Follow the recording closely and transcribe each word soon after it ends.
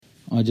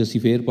ਅੱਜ ਅਸੀਂ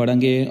ਫੇਰ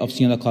ਪੜ੍ਹਾਂਗੇ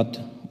ਅਫਸੀਆਂ ਦਾ ਖੱਤ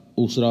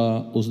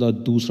ਉਸਦਾ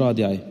ਦੂਸਰਾ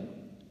ਅਧਿਆਇ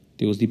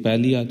ਅਤੇ ਉਸਦੀ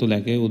ਪਹਿਲੀ ਆਇਤ ਤੋਂ ਲੈ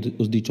ਕੇ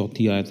ਉਸਦੀ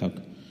ਚੌਥੀ ਆਇਤ ਤੱਕ।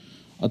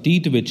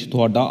 ਅਤੀਤ ਵਿੱਚ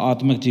ਤੁਹਾਡਾ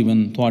ਆਤਮਿਕ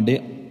ਜੀਵਨ ਤੁਹਾਡੇ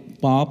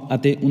ਪਾਪ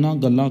ਅਤੇ ਉਹਨਾਂ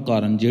ਗੱਲਾਂ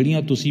ਕਾਰਨ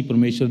ਜਿਹੜੀਆਂ ਤੁਸੀਂ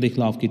ਪਰਮੇਸ਼ਰ ਦੇ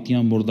ਖਿਲਾਫ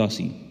ਕੀਤੀਆਂ ਮੁਰਦਾ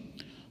ਸੀ।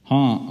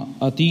 ਹਾਂ,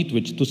 ਅਤੀਤ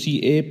ਵਿੱਚ ਤੁਸੀਂ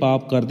ਇਹ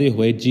ਪਾਪ ਕਰਦੇ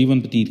ਹੋਏ ਜੀਵਨ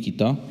ਬਤੀਤ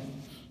ਕੀਤਾ।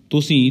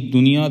 ਤੁਸੀਂ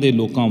ਦੁਨੀਆ ਦੇ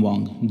ਲੋਕਾਂ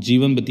ਵਾਂਗ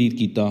ਜੀਵਨ ਬਤੀਤ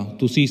ਕੀਤਾ।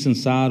 ਤੁਸੀਂ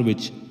ਸੰਸਾਰ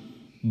ਵਿੱਚ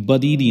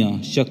ਬਦੀ ਦੀਆਂ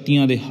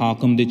ਸ਼ਕਤੀਆਂ ਦੇ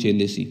ਹਾਕਮ ਦੇ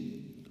ਚੇਲੇ ਸੀ।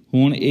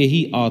 ਹੁਣ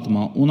ਇਹੀ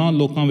ਆਤਮਾ ਉਹਨਾਂ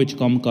ਲੋਕਾਂ ਵਿੱਚ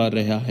ਕੰਮ ਕਰ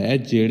ਰਿਹਾ ਹੈ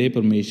ਜਿਹੜੇ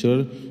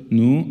ਪਰਮੇਸ਼ਰ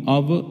ਨੂੰ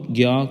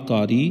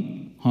ਅਵਗਿਆਕਾਰੀ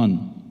ਹਨ।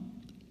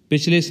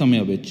 ਪਿਛਲੇ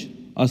ਸਮਿਆਂ ਵਿੱਚ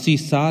ਅਸੀਂ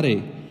ਸਾਰੇ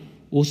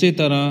ਉਸੇ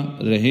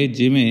ਤਰ੍ਹਾਂ ਰਹੇ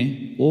ਜਿਵੇਂ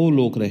ਉਹ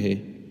ਲੋਕ ਰਹੇ।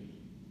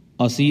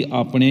 ਅਸੀਂ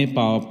ਆਪਣੇ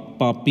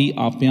ਪਾਪੀ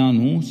ਆਪਿਆਂ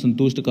ਨੂੰ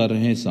ਸੰਤੁਸ਼ਟ ਕਰ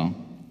ਰਹੇ ਸਾਂ।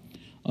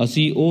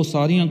 ਅਸੀਂ ਉਹ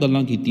ਸਾਰੀਆਂ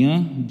ਗੱਲਾਂ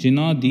ਕੀਤੀਆਂ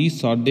ਜਿਨ੍ਹਾਂ ਦੀ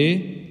ਸਾਡੇ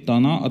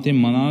ਤਨਾਂ ਅਤੇ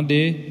ਮਨਾਂ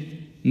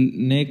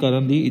ਨੇ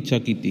ਕਰਨ ਦੀ ਇੱਛਾ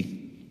ਕੀਤੀ।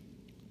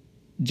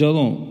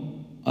 ਜਦੋਂ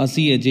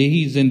ਅਸੀਂ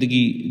ਅਜਿਹੀ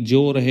ਜ਼ਿੰਦਗੀ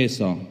ਜਿਉ ਰਹੇ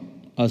ਸਾਂ,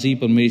 ਅਸੀਂ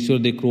ਪਰਮੇਸ਼ਰ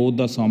ਦੇ ਕ੍ਰੋਧ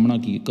ਦਾ ਸਾਹਮਣਾ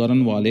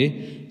ਕਰਨ ਵਾਲੇ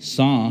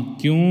ਸਾਂ,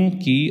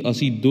 ਕਿਉਂਕਿ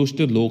ਅਸੀਂ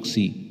ਦੁਸ਼ਟ ਲੋਕ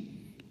ਸੀ।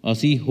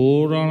 ਅਸੀਂ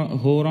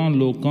ਹੋਰਾਂ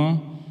ਲੋਕਾਂ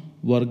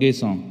ਵਰਗੇ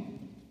ਸਾਂ।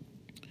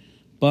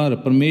 ਪਰ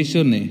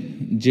ਪਰਮੇਸ਼ਰ ਨੇ,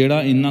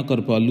 ਜਿਹੜਾ ਇੰਨਾ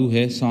ਕਿਰਪਾਲੂ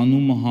ਹੈ,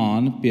 ਸਾਨੂੰ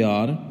ਮਹਾਨ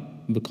ਪਿਆਰ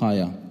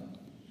ਵਿਖਾਇਆ।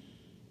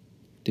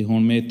 ਅਤੇ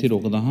ਹੁਣ ਮੈਂ ਇੱਥੇ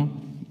ਰੁਕਦਾ ਹਾਂ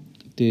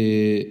ਅਤੇ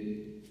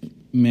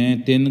ਮੈਂ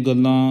 3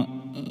 ਗੱਲਾਂ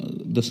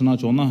ਦੱਸਣਾ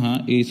ਚਾਹੁੰਦਾ ਹਾਂ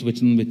ਇਸ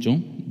ਵਚਨ ਵਿੱਚੋਂ,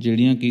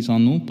 ਜਿਹੜੀਆਂ ਕਿ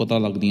ਸਾਨੂੰ ਪਤਾ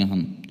ਲੱਗਦੀਆਂ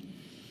ਹਨ।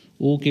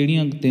 ਉਹ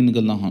ਕਿਹੜੀਆਂ 3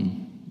 ਗੱਲਾਂ ਹਨ?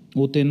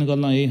 ਉਹ 3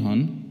 ਗੱਲਾਂ ਇਹ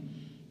ਹਨ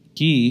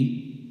ਕਿ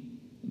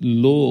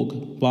ਲੋਕ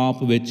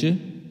ਪਾਪ ਵਿੱਚ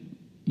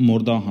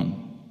ਮੁਰਦਾ ਹਨ।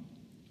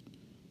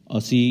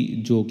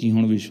 ਅਸੀਂ ਜੋ ਕਿ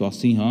ਹੁਣ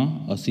ਵਿਸ਼ਵਾਸੀ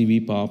ਹਾਂ, ਅਸੀਂ ਵੀ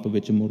ਪਾਪ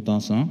ਵਿੱਚ ਮੁਰਦਾ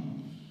ਸਾਂ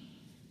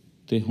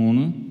ਅਤੇ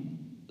ਹੁਣ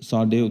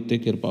ਸਾਡੇ ਉੱਤੇ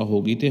ਕਿਰਪਾ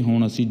ਹੋ ਗਈ ਅਤੇ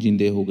ਹੁਣ ਅਸੀਂ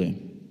ਜਿੰਦੇ ਹੋ ਗਏ।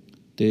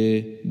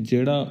 ਅਤੇ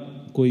ਜਿਹੜਾ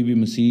ਕੋਈ ਵੀ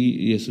ਮਸੀਹ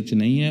ਯਿਸੂ 'ਚ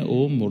ਨਹੀਂ ਹੈ,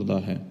 ਉਹ ਮੁਰਦਾ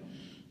ਹੈ।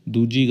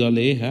 ਦੂਜੀ ਗੱਲ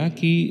ਇਹ ਹੈ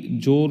ਕਿ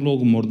ਜੋ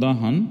ਲੋਕ ਮੁਰਦਾ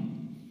ਹਨ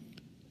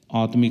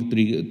ਆਤਮਿਕ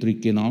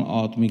ਤਰੀਕੇ ਨਾਲ,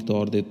 ਆਤਮਿਕ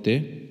ਤੌਰ ਦੇ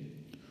ਉੱਤੇ,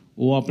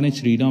 ਉਹ ਆਪਣੇ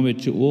ਸਰੀਰਾਂ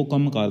ਵਿੱਚ ਉਹ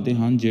ਕੰਮ ਕਰਦੇ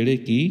ਹਨ ਜਿਹੜੇ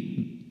ਕਿ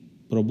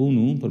ਪ੍ਰਭੂ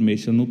ਨੂੰ,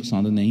 ਪਰਮੇਸ਼ਰ ਨੂੰ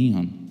ਪਸੰਦ ਨਹੀਂ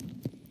ਹਨ।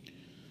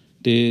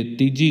 ਅਤੇ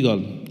ਤੀਜੀ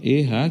ਗੱਲ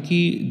ਇਹ ਹੈ ਕਿ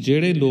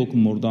ਜਿਹੜੇ ਲੋਕ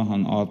ਮੁਰਦਾ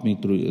ਹਨ ਆਤਮਿਕ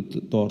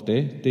ਤੌਰ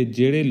 'ਤੇ, ਅਤੇ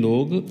ਜਿਹੜੇ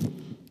ਲੋਕ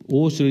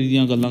ਉਹ ਸਰੀਰ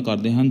ਦੀਆਂ ਗੱਲਾਂ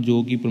ਕਰਦੇ ਹਨ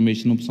ਜੋ ਕਿ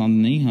ਪਰਮੇਸ਼ਰ ਨੂੰ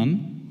ਪਸੰਦ ਨਹੀਂ ਹਨ,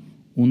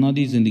 ਉਹਨਾਂ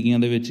ਦੀ ਜ਼ਿੰਦਗੀਆਂ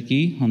ਦੇ ਵਿੱਚ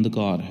ਕੀ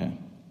ਅੰਧਕਾਰ ਹੈ।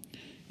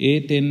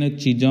 ਇਹ 3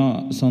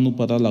 ਚੀਜ਼ਾਂ ਸਾਨੂੰ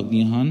ਪਤਾ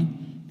ਲੱਗਦੀਆਂ ਹਨ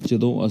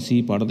ਜਦੋਂ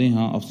ਅਸੀਂ ਪੜ੍ਹਦੇ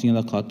ਹਾਂ ਅਫਸੀਆਂ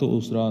ਦਾ ਖੱਤ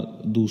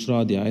ਉਸਦਾ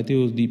ਦੂਸਰਾ ਅਧਿਆਇ ਅਤੇ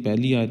ਉਸਦੀ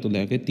ਪਹਿਲੀ ਆਇਤ ਤੋਂ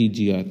ਲੈ ਕੇ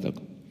ਤੀਜੀ ਆਇਤ ਤੱਕ।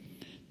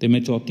 ਅਤੇ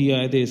ਮੈਂ ਚੌਥੀ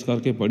ਆਇਤ ਇਸ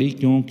ਕਰਕੇ ਪੜ੍ਹੀ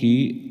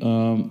ਕਿਉਂਕਿ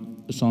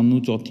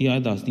ਸਾਨੂੰ ਚੌਥੀ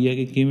ਆਇਤ ਦੱਸਦੀ ਹੈ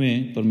ਕਿ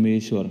ਕਿਵੇਂ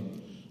ਪਰਮੇਸ਼ਵਰ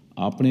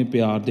ਆਪਣੇ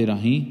ਪਿਆਰ ਦੇ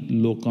ਰਾਹੀਂ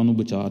ਲੋਕਾਂ ਨੂੰ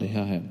ਬਚਾ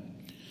ਰਿਹਾ ਹੈ।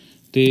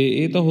 ਅਤੇ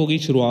ਇਹ ਤਾਂ ਹੋ ਗਈ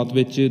ਸ਼ੁਰੂਆਤ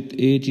ਵਿੱਚ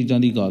ਇਹ ਚੀਜ਼ਾਂ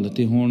ਦੀ ਗੱਲ।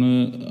 ਅਤੇ ਹੁਣ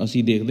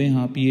ਅਸੀਂ ਦੇਖਦੇ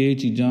ਹਾਂ ਵੀ ਇਹ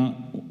ਚੀਜ਼ਾਂ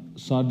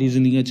ਸਾਡੀ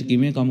ਜ਼ਿੰਦਗੀਆਂ 'ਚ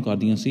ਕਿਵੇਂ ਕੰਮ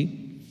ਕਰਦੀਆਂ ਸੀ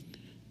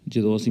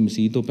ਜਦੋਂ ਅਸੀਂ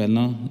ਮਸੀਹ ਤੋਂ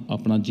ਪਹਿਲਾਂ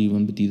ਆਪਣਾ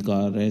ਜੀਵਨ ਬਤੀਤ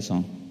ਕਰ ਰਹੇ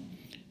ਸਾਂ,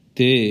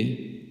 ਅਤੇ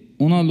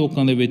ਉਹਨਾਂ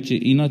ਲੋਕਾਂ ਦੇ ਵਿੱਚ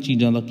ਇਹਨਾਂ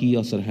ਚੀਜ਼ਾਂ ਦਾ ਕੀ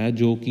ਅਸਰ ਹੈ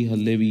ਜੋ ਕਿ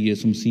ਹਾਲੇ ਵੀ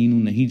ਯਿਸੂ ਮਸੀਹ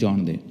ਨੂੰ ਨਹੀਂ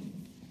ਜਾਣਦੇ।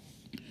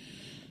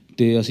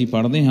 ਅਤੇ ਅਸੀਂ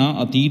ਪੜ੍ਹਦੇ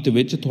ਹਾਂ ਅਤੀਤ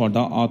ਵਿੱਚ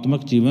ਤੁਹਾਡਾ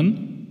ਆਤਮਿਕ ਜੀਵਨ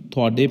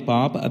ਤੁਹਾਡੇ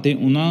ਪਾਪ ਅਤੇ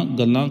ਉਹਨਾਂ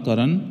ਗੱਲਾਂ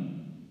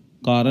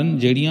ਕਾਰਨ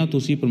ਜਿਹੜੀਆਂ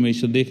ਤੁਸੀਂ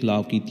ਪਰਮੇਸ਼ਰ ਦੇ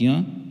ਖਿਲਾਫ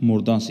ਕੀਤੀਆਂ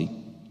ਮੁਰਦਾ ਸੀ।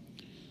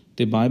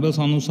 ਅਤੇ ਬਾਈਬਲ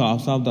ਸਾਨੂੰ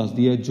ਸਾਫ਼-ਸਾਫ਼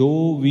ਦੱਸਦੀ ਹੈ ਜੋ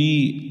ਵੀ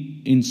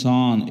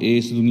ਇਨਸਾਨ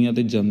ਇਸ ਦੁਨੀਆ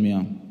 'ਤੇ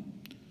ਜਨਮਿਆ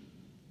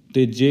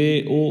ਅਤੇ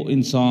ਜੇ ਉਹ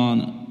ਇਨਸਾਨ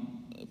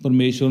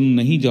ਪਰਮੇਸ਼ਰ ਨੂੰ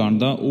ਨਹੀਂ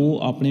ਜਾਣਦਾ, ਉਹ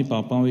ਆਪਣੇ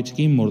ਪਾਪਾਂ ਵਿੱਚ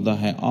ਕੀ ਮੁਰਦਾ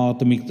ਹੈ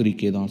ਆਤਮਿਕ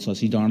ਤਰੀਕੇ ਨਾਲ।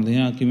 ਅਸੀਂ ਜਾਣਦੇ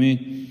ਹਾਂ ਕਿਵੇਂ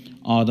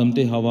ਆਦਮ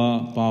ਅਤੇ ਹਵਾ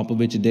ਪਾਪ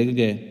ਵਿੱਚ ਡਿੱਗ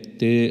ਗਏ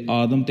ਅਤੇ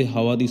ਆਦਮ ਅਤੇ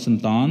ਹਵਾ ਦੀ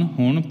ਸੰਤਾਨ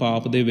ਹੁਣ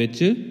ਪਾਪ ਦੇ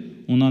ਵਿੱਚ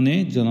ਉਹਨਾਂ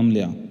ਨੇ ਜਨਮ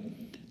ਲਿਆ।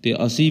 ਅਤੇ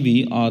ਅਸੀਂ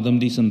ਵੀ ਆਦਮ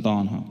ਦੀ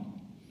ਸੰਤਾਨ ਹਾਂ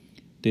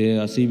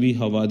ਅਤੇ ਅਸੀਂ ਵੀ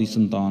ਹਵਾ ਦੀ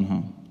ਸੰਤਾਨ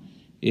ਹਾਂ।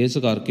 ਇਸ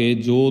ਕਰਕੇ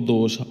ਜੋ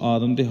ਦੋਸ਼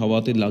ਆਦਮ ਅਤੇ ਹਵਾ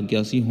 'ਤੇ ਲੱਗ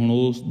ਗਿਆ ਸੀ, ਹੁਣ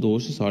ਉਹ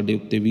ਦੋਸ਼ ਸਾਡੇ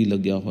ਉੱਤੇ ਵੀ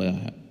ਲੱਗਿਆ ਹੋਇਆ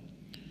ਹੈ।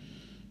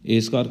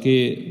 ਇਸ ਕਰਕੇ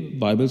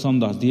ਬਾਈਬਲ ਸਾਨੂੰ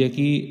ਦੱਸਦੀ ਹੈ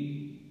ਕਿ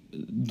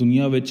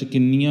ਦੁਨੀਆ ਵਿੱਚ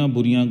ਕਿੰਨੀਆਂ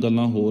ਬੁਰੀਆਂ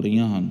ਗੱਲਾਂ ਹੋ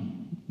ਰਹੀਆਂ ਹਨ।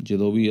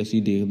 ਜਦੋਂ ਵੀ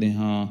ਅਸੀਂ ਦੇਖਦੇ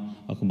ਹਾਂ,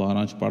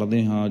 ਅਖਬਾਰਾਂ 'ਚ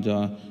ਪੜ੍ਹਦੇ ਹਾਂ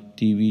ਜਾਂ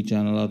TV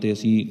ਚੈਨਲਾਂ 'ਤੇ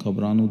ਅਸੀਂ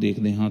ਖਬਰਾਂ ਨੂੰ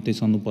ਦੇਖਦੇ ਹਾਂ ਅਤੇ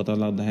ਸਾਨੂੰ ਪਤਾ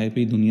ਲੱਗਦਾ ਹੈ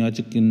ਵੀ ਦੁਨੀਆ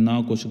 'ਚ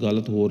ਕਿੰਨਾ ਕੁਛ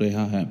ਗਲਤ ਹੋ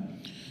ਰਿਹਾ ਹੈ।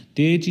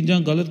 ਅਤੇ ਇਹ ਚੀਜ਼ਾਂ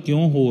ਗਲਤ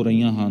ਕਿਉਂ ਹੋ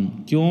ਰਹੀਆਂ ਹਨ?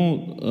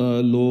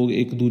 ਕਿਉਂ ਲੋਕ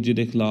ਇੱਕ ਦੂਜੇ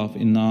ਦੇ ਖਿਲਾਫ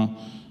ਇੰਨਾ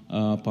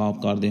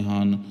ਪਾਪ ਕਰਦੇ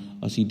ਹਨ?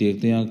 ਅਸੀਂ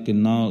ਦੇਖਦੇ ਹਾਂ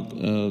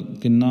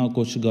ਕਿੰਨਾ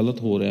ਕੁਛ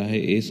ਗਲਤ ਹੋ ਰਿਹਾ ਹੈ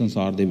ਇਸ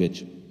ਸੰਸਾਰ ਦੇ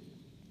ਵਿੱਚ।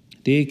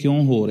 ਅਤੇ ਇਹ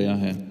ਕਿਉਂ ਹੋ ਰਿਹਾ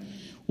ਹੈ?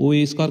 ਉਹ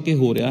ਇਸ ਕਰਕੇ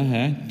ਹੋ ਰਿਹਾ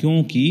ਹੈ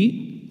ਕਿਉਂਕਿ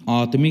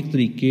ਆਤਮਿਕ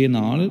ਤਰੀਕੇ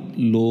ਨਾਲ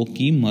ਲੋਕ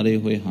ਹੀ ਮਰੇ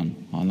ਹੋਏ ਹਨ।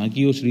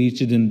 ਹਾਲਾਂਕਿ ਉਹ ਸਰੀਰ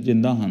 'ਚ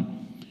ਜਿੰਦਾ ਹਨ,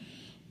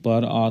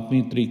 ਪਰ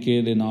ਆਤਮਿਕ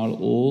ਤਰੀਕੇ ਦੇ ਨਾਲ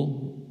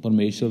ਉਹ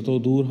ਪਰਮੇਸ਼ਰ ਤੋਂ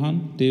ਦੂਰ ਹਨ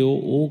ਅਤੇ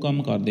ਉਹ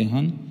ਕੰਮ ਕਰਦੇ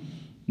ਹਨ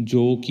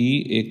ਜੋ ਕਿ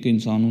ਇੱਕ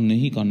ਇਨਸਾਨ ਨੂੰ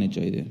ਨਹੀਂ ਕਰਨੇ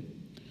ਚਾਹੀਦੇ।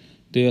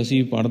 ਅਤੇ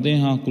ਅਸੀਂ ਪੜ੍ਹਦੇ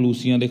ਹਾਂ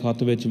ਕਲੂਸੀਆਂ ਦੇ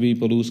ਖੱਤ ਵਿੱਚ ਵੀ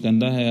ਪੌਲੁਸ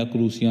ਕਹਿੰਦਾ ਹੈ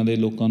ਕਲੂਸੀਆਂ ਦੇ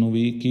ਲੋਕਾਂ ਨੂੰ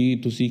ਵੀ ਕਿ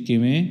ਤੁਸੀਂ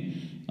ਕਿਵੇਂ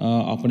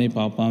ਆਪਣੇ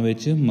ਪਾਪਾਂ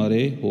ਵਿੱਚ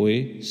ਮਰੇ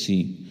ਹੋਏ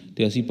ਸੀ।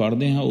 ਅਤੇ ਅਸੀਂ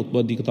ਪੜ੍ਹਦੇ ਹਾਂ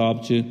ਉਤਪਤ ਦੀ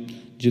ਕਿਤਾਬ 'ਚ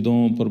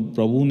ਜਦੋਂ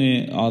ਪ੍ਰਭੂ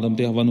ਨੇ ਆਦਮ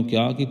ਅਤੇ ਹਵਾ ਨੂੰ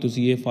ਕਿਹਾ ਕਿ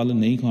ਤੁਸੀਂ ਇਹ ਫਲ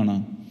ਨਹੀਂ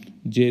ਖਾਣਾ,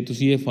 ਜੇ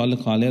ਤੁਸੀਂ ਇਹ ਫਲ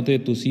ਖਾ ਲਿਆ ਤਾਂ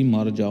ਤੁਸੀਂ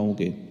ਮਰ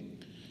ਜਾਓਗੇ।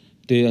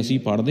 ਅਤੇ ਅਸੀਂ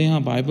ਪੜ੍ਹਦੇ ਹਾਂ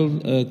ਬਾਈਬਲ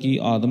ਕਿ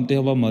ਆਦਮ ਅਤੇ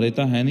ਹਵਾ ਮਰੇ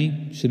ਤਾਂ ਹੈ ਨਹੀਂ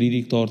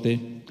ਸਰੀਰਕ ਤੌਰ 'ਤੇ,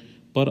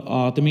 ਪਰ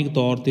ਆਤਮਿਕ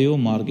ਤੌਰ 'ਤੇ ਉਹ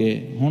ਮਰ ਗਏ।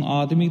 ਹੁਣ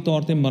ਆਤਮਿਕ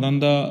ਤੌਰ 'ਤੇ ਮਰਨ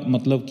ਦਾ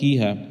ਮਤਲਬ ਕੀ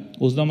ਹੈ?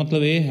 ਉਸ ਦਾ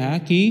ਮਤਲਬ ਇਹ ਹੈ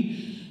ਕਿ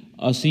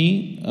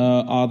ਅਸੀਂ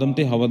ਆਦਮ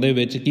ਅਤੇ ਹਵਾ ਦੇ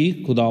ਵਿੱਚ ਕੀ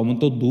ਖੁਦਾਵੰਦ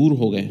ਤੋਂ ਦੂਰ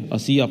ਹੋ ਗਏ।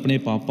 ਅਸੀਂ ਆਪਣੇ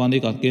ਪਾਪਾਂ ਦੇ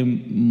ਕਰਕੇ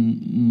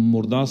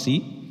ਮੁਰਦਾ ਸੀ,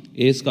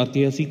 ਇਸ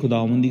ਕਰਕੇ ਅਸੀਂ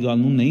ਖੁਦਾਵੰਦ ਦੀ ਗੱਲ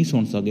ਨੂੰ ਨਹੀਂ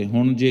ਸੁਣ ਸਕੇ।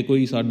 ਹੁਣ ਜੇ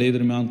ਕੋਈ ਸਾਡੇ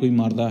ਦਰਮਿਆਨ ਕੋਈ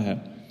ਮਰਦਾ ਹੈ,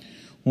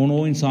 ਹੁਣ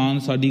ਉਹ ਇਨਸਾਨ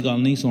ਸਾਡੀ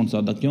ਗੱਲ ਨਹੀਂ ਸੁਣ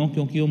ਸਕਦਾ। ਕਿਉਂ?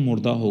 ਕਿਉਂਕਿ ਉਹ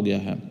ਮੁਰਦਾ ਹੋ ਗਿਆ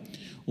ਹੈ।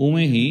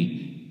 ਉਵੇਂ ਹੀ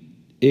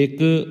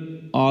ਇੱਕ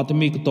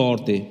ਆਤਮਿਕ ਤੌਰ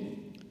 'ਤੇ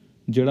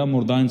ਜਿਹੜਾ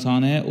ਮੁਰਦਾ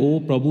ਇਨਸਾਨ ਹੈ ਉਹ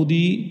ਪ੍ਰਭੂ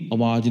ਦੀ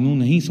ਆਵਾਜ਼ ਨੂੰ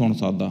ਨਹੀਂ ਸੁਣ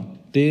ਸਕਦਾ।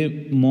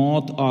 ਅਤੇ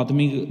ਮੌਤ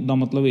ਆਤਮਿਕ ਦਾ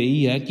ਮਤਲਬ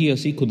ਇਹੀ ਹੈ ਕਿ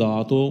ਅਸੀਂ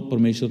ਖੁਦਾ ਤੋਂ,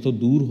 ਪਰਮੇਸ਼ਰ ਤੋਂ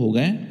ਦੂਰ ਹੋ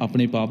ਗਏ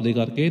ਆਪਣੇ ਪਾਪ ਦੇ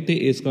ਕਰਕੇ, ਅਤੇ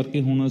ਇਸ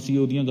ਕਰਕੇ ਹੁਣ ਅਸੀਂ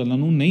ਉਹਦੀਆਂ ਗੱਲਾਂ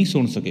ਨੂੰ ਨਹੀਂ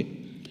ਸੁਣ ਸਕੇ।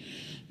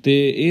 ਅਤੇ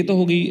ਇਹ ਤਾਂ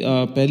ਹੋ ਗਈ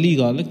ਪਹਿਲੀ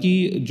ਗੱਲ ਕਿ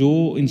ਜੋ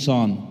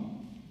ਇਨਸਾਨ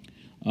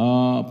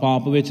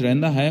ਪਾਪ ਵਿੱਚ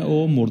ਰਹਿੰਦਾ ਹੈ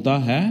ਉਹ ਮੁਰਦਾ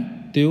ਹੈ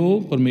ਅਤੇ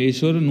ਉਹ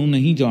ਪਰਮੇਸ਼ਵਰ ਨੂੰ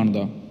ਨਹੀਂ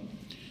ਜਾਣਦਾ।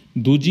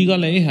 ਦੂਜੀ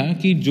ਗੱਲ ਇਹ ਹੈ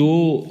ਕਿ ਜੋ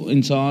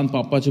ਇਨਸਾਨ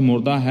ਪਾਪਾਂ 'ਚ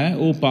ਮੁਰਦਾ ਹੈ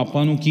ਉਹ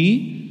ਪਾਪਾਂ ਨੂੰ ਕੀ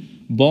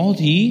ਬਹੁਤ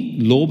ਹੀ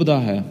ਲੋਭਦਾ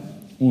ਹੈ।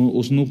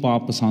 ਉਸ ਨੂੰ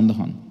ਪਾਪ ਪਸੰਦ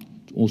ਹਨ,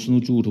 ਉਸ ਨੂੰ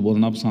ਝੂਠ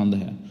ਬੋਲਣਾ ਪਸੰਦ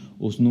ਹੈ,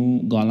 ਉਸ ਨੂੰ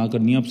ਗਾਲਾਂ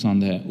ਕੱਢਣੀਆਂ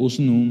ਪਸੰਦ ਹੈ, ਉਸ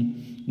ਨੂੰ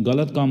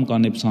ਗਲਤ ਕੰਮ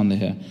ਕਰਨੇ ਪਸੰਦ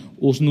ਹੈ,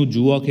 ਉਸ ਨੂੰ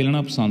ਜੂਆ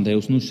ਖੇਲਣਾ ਪਸੰਦ ਹੈ,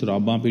 ਉਸ ਨੂੰ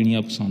ਸ਼ਰਾਬਾਂ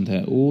ਪੀਣੀਆਂ ਪਸੰਦ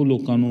ਹੈ। ਉਹ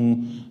ਲੋਕਾਂ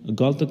ਨੂੰ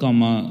ਗਲਤ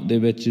ਕੰਮਾਂ ਦੇ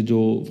ਵਿੱਚ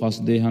ਜੋ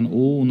ਫਸਦੇ ਹਨ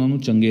ਉਹ ਉਹਨਾਂ ਨੂੰ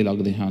ਚੰਗੇ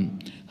ਲੱਗਦੇ ਹਨ।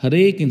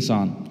 ਹਰੇਕ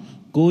ਇਨਸਾਨ,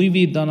 ਕੋਈ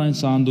ਵੀ ਇੱਦਾਂ ਦਾ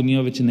ਇਨਸਾਨ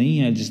ਦੁਨੀਆ ਵਿੱਚ ਨਹੀਂ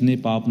ਹੈ ਜਿਸ ਨੇ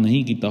ਪਾਪ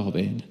ਨਹੀਂ ਕੀਤਾ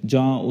ਹੋਵੇ,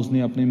 ਜਾਂ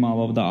ਉਸਨੇ ਆਪਣੇ ਮਾਂ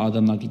ਬਾਪ ਦਾ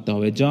ਆਦਰ ਨਾ ਕੀਤਾ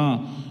ਹੋਵੇ, ਜਾਂ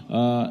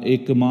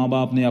ਇੱਕ ਮਾਂ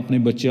ਬਾਪ ਨੇ ਆਪਣੇ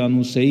ਬੱਚਿਆਂ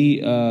ਨੂੰ ਸਹੀ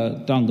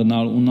ਢੰਗ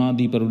ਨਾਲ ਉਹਨਾਂ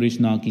ਦੀ ਪਰਵਰਿਸ਼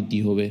ਨਾ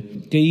ਕੀਤੀ ਹੋਵੇ।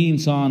 ਕਈ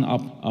ਇਨਸਾਨ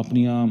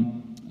ਆਪਣੀਆਂ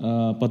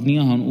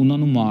ਪਤਨੀਆਂ ਹਨ ਉਹਨਾਂ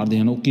ਨੂੰ ਮਾਰਦੇ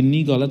ਹਨ। ਉਹ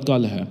ਕਿੰਨੀ ਗਲਤ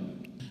ਗੱਲ ਹੈ।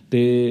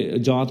 ਅਤੇ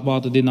ਜਾਤ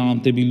ਪਾਤ ਦੇ ਨਾਮ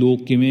 'ਤੇ ਵੀ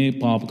ਲੋਕ ਕਿਵੇਂ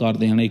ਪਾਪ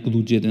ਕਰਦੇ ਹਨ ਇੱਕ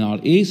ਦੂਜੇ ਦੇ ਨਾਲ।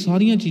 ਇਹ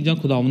ਸਾਰੀਆਂ ਚੀਜ਼ਾਂ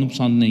ਖੁਦਾਵੰਦ ਨੂੰ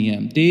ਪਸੰਦ ਨਹੀਂ ਹੈ।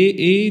 ਅਤੇ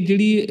ਇਹ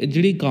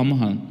ਜਿਹੜੇ ਕੰਮ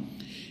ਹਨ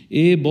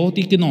ਇਹ ਬਹੁਤ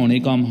ਹੀ ਘਿਨਾਉਣੇ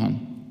ਕੰਮ ਹਨ।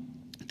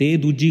 ਅਤੇ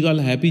ਦੂਜੀ ਗੱਲ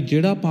ਹੈ ਵੀ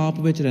ਜਿਹੜਾ ਪਾਪ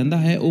ਵਿੱਚ ਰਹਿੰਦਾ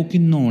ਹੈ ਉਹ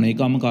ਘਿਨਾਉਣੇ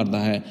ਕੰਮ ਕਰਦਾ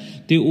ਹੈ,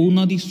 ਅਤੇ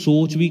ਉਹਨਾਂ ਦੀ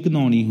ਸੋਚ ਵੀ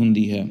ਘਿਨਾਉਣੀ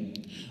ਹੁੰਦੀ ਹੈ।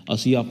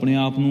 ਅਸੀਂ ਆਪਣੇ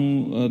ਆਪ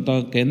ਨੂੰ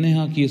ਤਾਂ ਕਹਿੰਦੇ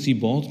ਹਾਂ ਕਿ ਅਸੀਂ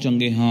ਬਹੁਤ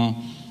ਚੰਗੇ ਹਾਂ,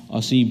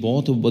 ਅਸੀਂ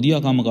ਬਹੁਤ ਵਧੀਆ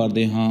ਕੰਮ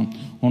ਕਰਦੇ ਹਾਂ।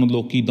 ਹੁਣ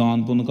ਲੋਕ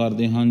ਦਾਨ ਪੁੰਨ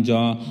ਕਰਦੇ ਹਨ,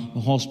 ਜਾਂ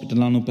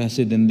ਹੋਸਪਿਟਲਾਂ ਨੂੰ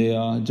ਪੈਸੇ ਦਿੰਦੇ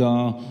ਆ,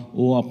 ਜਾਂ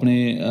ਉਹ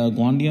ਆਪਣੇ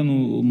ਗੁਆਂਢੀਆਂ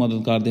ਨੂੰ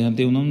ਮਦਦ ਕਰਦੇ ਹਨ,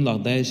 ਅਤੇ ਉਹਨਾਂ ਨੂੰ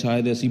ਲੱਗਦਾ ਹੈ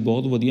ਸ਼ਾਇਦ ਅਸੀਂ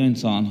ਬਹੁਤ ਵਧੀਆ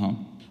ਇਨਸਾਨ ਹਾਂ।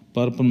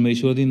 ਪਰ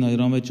ਪਰਮੇਸ਼ਵਰ ਦੀ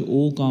ਨਜ਼ਰਾਂ ਵਿੱਚ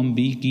ਉਹ ਕੰਮ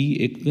ਵੀ ਕੀ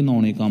ਇੱਕ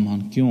ਘਿਨਾਉਣੇ ਕੰਮ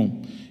ਹਨ।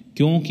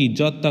 ਕਿਉਂਕਿ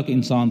ਜਦ ਤੱਕ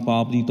ਇਨਸਾਨ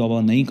ਪਾਪ ਦੀ ਤੌਬਾ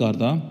ਨਹੀਂ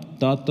ਕਰਦਾ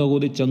ਤਦ ਤੱਕ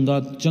ਉਹਦੇ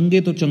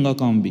ਚੰਗੇ ਤੋਂ ਚੰਗਾ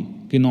ਕੰਮ ਵੀ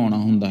ਘਿਨਾਉਣਾ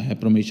ਹੁੰਦਾ ਹੈ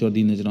ਪਰਮੇਸ਼ਵਰ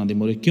ਦੀ ਨਜ਼ਰਾਂ ਦੇ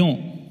ਮੂਹਰੇ।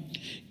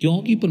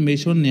 ਕਿਉਂਕਿ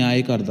ਪਰਮੇਸ਼ਵਰ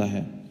ਨਿਆਂ ਕਰਦਾ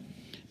ਹੈ।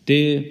 ਅਤੇ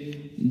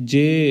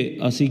ਜੇ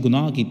ਅਸੀਂ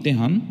ਗੁਨਾਹ ਕੀਤੇ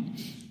ਹਨ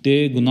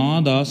ਅਤੇ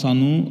ਗੁਨਾਹ ਦਾ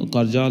ਸਾਨੂੰ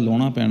ਕਰਜ਼ਾ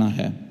ਲਾਉਣਾ ਪੈਣਾ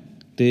ਹੈ,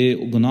 ਅਤੇ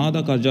ਗੁਨਾਹ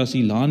ਦਾ ਕਰਜ਼ਾ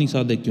ਅਸੀਂ ਲਾਹ ਨਹੀਂ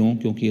ਸਕਦੇ।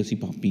 ਕਿਉਂਕਿ ਅਸੀਂ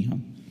ਪਾਪੀ ਹਾਂ।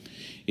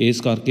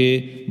 ਇਸ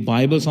ਕਰਕੇ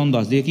ਬਾਈਬਲ ਸਾਨੂੰ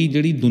ਦੱਸਦੀ ਹੈ ਕਿ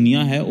ਜਿਹੜੀ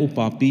ਦੁਨੀਆ ਹੈ ਉਹ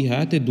ਪਾਪੀ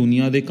ਹੈ, ਅਤੇ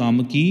ਦੁਨੀਆ ਦੇ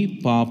ਕੰਮ ਕੀ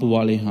ਪਾਪ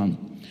ਵਾਲੇ ਹਨ,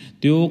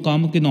 ਅਤੇ ਉਹ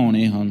ਕੰਮ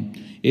ਘਿਨਾਉਣੇ ਹਨ।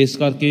 ਇਸ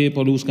ਕਰਕੇ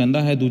ਪੌਲੁਸ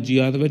ਕਹਿੰਦਾ ਹੈ ਦੂਜੀ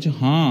ਆਇਤ ਵਿੱਚ,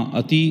 ਹਾਂ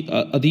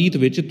ਅਤੀਤ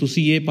ਵਿੱਚ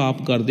ਤੁਸੀਂ ਇਹ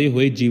ਪਾਪ ਕਰਦੇ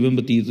ਹੋਏ ਜੀਵਨ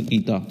ਬਤੀਤ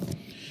ਕੀਤਾ।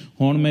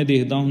 ਹੁਣ ਮੈਂ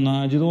ਦੇਖਦਾ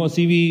ਹੁੰਦਾ ਜਦੋਂ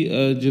ਅਸੀਂ ਵੀ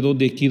ਜਦੋਂ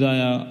ਦੇਖੀਦਾ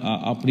ਆ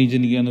ਆਪਣੀ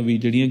ਜ਼ਿੰਦਗੀਆਂ ਨੂੰ ਵੀ,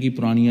 ਜਿਹੜੀਆਂ ਕਿ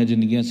ਪੁਰਾਣੀਆਂ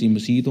ਜ਼ਿੰਦਗੀਆਂ ਸੀ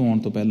ਮਸੀਹ ਤੋਂ ਆਉਣ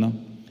ਤੋਂ ਪਹਿਲਾਂ,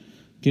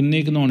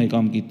 ਕਿੰਨੇ ਘਿਨਾਉਣੇ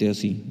ਕੰਮ ਕੀਤੇ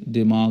ਅਸੀਂ।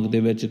 ਦਿਮਾਗ ਦੇ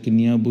ਵਿੱਚ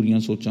ਕਿੰਨੀਆਂ ਬੁਰੀਆਂ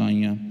ਸੋਚਾਂ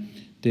ਆਈਆਂ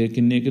ਅਤੇ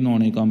ਕਿੰਨੇ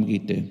ਘਿਨਾਉਣੇ ਕੰਮ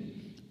ਕੀਤੇ।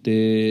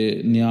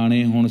 ਅਤੇ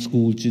ਨਿਆਣੇ ਹੁਣ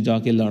ਸਕੂਲ 'ਚ ਜਾ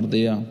ਕੇ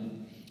ਲੜਦੇ ਆ,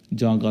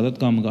 ਜਾਂ ਗਲਤ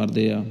ਕੰਮ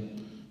ਕਰਦੇ ਆ,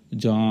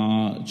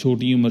 ਜਾਂ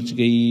ਛੋਟੀ ਉਮਰ 'ਚ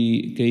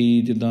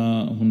ਕਈ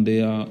ਜਿੱਦਾਂ ਹੁੰਦੇ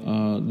ਆ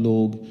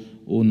ਲੋਕ,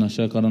 ਉਹ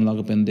ਨਸ਼ਾ ਕਰਨ ਲੱਗ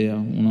ਪੈਂਦੇ ਆ,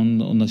 ਉਹਨਾਂ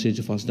ਨੂੰ ਨਸ਼ੇ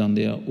 'ਚ ਫਸ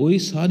ਜਾਂਦੇ ਆ। ਉਹੀ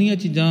ਸਾਰੀਆਂ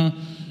ਚੀਜ਼ਾਂ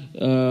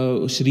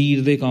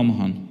ਸਰੀਰ ਦੇ ਕੰਮ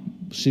ਹਨ,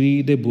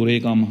 ਸਰੀਰ ਦੇ ਬੁਰੇ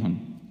ਕੰਮ ਹਨ।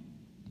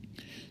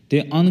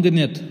 ਅਤੇ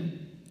ਅਣਗਿਣਤ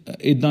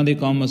ਇੱਦਾਂ ਦੇ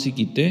ਕੰਮ ਅਸੀਂ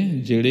ਕੀਤੇ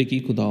ਜਿਹੜੇ ਕਿ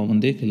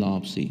ਖੁਦਾਵੰਦ ਦੇ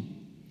ਖਿਲਾਫ ਸੀ।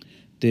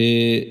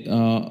 ਅਤੇ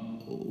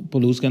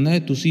ਪੌਲੁਸ ਕਹਿੰਦਾ ਹੈ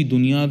ਤੁਸੀਂ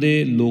ਦੁਨੀਆ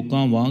ਦੇ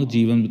ਲੋਕਾਂ ਵਾਂਗ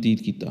ਜੀਵਨ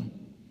ਬਤੀਤ ਕੀਤਾ,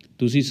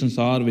 ਤੁਸੀਂ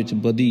ਸੰਸਾਰ ਵਿੱਚ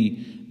ਬਦੀ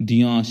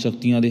ਦੀਆਂ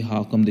ਸ਼ਕਤੀਆਂ ਦੇ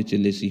ਹਾਕਮ ਦੇ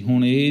ਚੇਲੇ ਸੀ।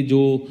 ਹੁਣ ਇਹ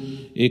ਜੋ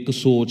ਇੱਕ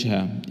ਸੋਚ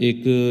ਹੈ,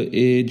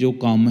 ਇਹ ਜੋ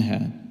ਕੰਮ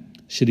ਹੈ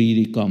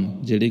ਸਰੀਰਿਕ ਕੰਮ,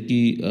 ਜਿਹੜੇ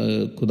ਕਿ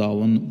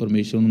ਖੁਦਾਵੰਦ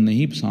ਪਰਮੇਸ਼ਰ ਨੂੰ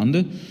ਨਹੀਂ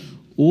ਪਸੰਦ,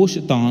 ਉਹ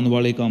ਸ਼ੈਤਾਨ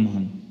ਵਾਲੇ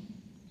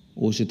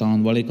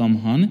ਕੰਮ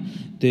ਹਨ।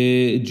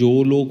 ਅਤੇ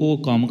ਜੋ ਲੋਕ ਉਹ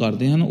ਕੰਮ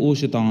ਕਰਦੇ ਹਨ ਉਹ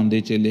ਸ਼ੈਤਾਨ ਦੇ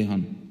ਚੇਲੇ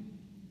ਹਨ।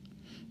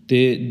 ਅਤੇ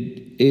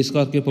ਇਸ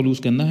ਕਰਕੇ ਪੌਲੁਸ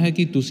ਕਹਿੰਦਾ ਹੈ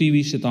ਕਿ ਤੁਸੀਂ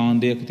ਵੀ ਸ਼ੈਤਾਨ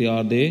ਦੇ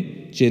ਅਖਤਿਆਰ ਦੇ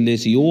ਚੇਲੇ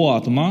ਸੀ। ਉਹ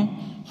ਆਤਮਾ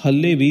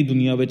ਹਾਲੇ ਵੀ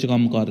ਦੁਨੀਆ ਵਿੱਚ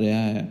ਕੰਮ ਕਰ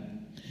ਰਿਹਾ ਹੈ।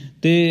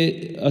 ਅਤੇ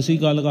ਅਸੀਂ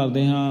ਗੱਲ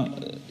ਕਰਦੇ ਹਾਂ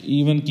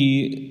ਈਵਨ ਕਿ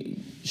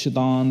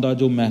ਸ਼ੈਤਾਨ ਦਾ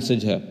ਜੋ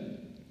ਮੈਸੇਜ ਹੈ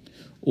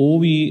ਉਹ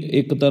ਵੀ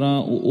ਇੱਕ ਤਰ੍ਹਾਂ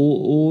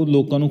ਉਹ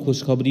ਲੋਕਾਂ ਨੂੰ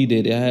ਖੁਸ਼ਖਬਰੀ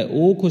ਦੇ ਰਿਹਾ ਹੈ।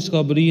 ਉਹ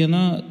ਖੁਸ਼ਖਬਰੀ ਹੈ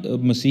ਨਾ,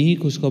 ਮਸੀਹੀ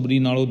ਖੁਸ਼ਖਬਰੀ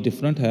ਨਾਲੋਂ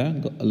ਡਿਫਰੈਂਟ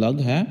ਹੈ,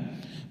 ਅਲੱਗ ਹੈ,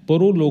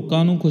 ਪਰ ਉਹ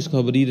ਲੋਕਾਂ ਨੂੰ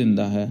ਖੁਸ਼ਖਬਰੀ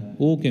ਦਿੰਦਾ ਹੈ।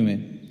 ਉਹ ਕਿਵੇਂ?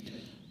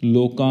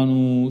 ਲੋਕਾਂ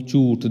ਨੂੰ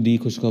ਝੂਠ ਦੀ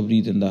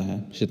ਖੁਸ਼ਖਬਰੀ ਦਿੰਦਾ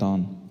ਹੈ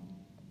ਸ਼ੈਤਾਨ।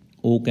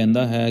 ਉਹ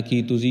ਕਹਿੰਦਾ ਹੈ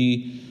ਕਿ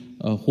ਤੁਸੀਂ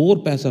ਹੋਰ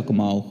ਪੈਸਾ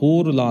ਕਮਾਓ,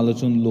 ਹੋਰ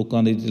ਲਾਲਚ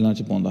ਲੋਕਾਂ ਦੇ ਦਿਲਾਂ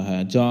 'ਚ ਪਾਉਂਦਾ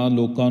ਹੈ, ਜਾਂ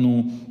ਲੋਕਾਂ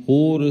ਨੂੰ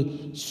ਹੋਰ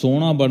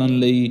ਸੋਹਣਾ ਬਣਨ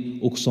ਲਈ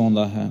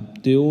ਉਕਸਾਉਂਦਾ ਹੈ।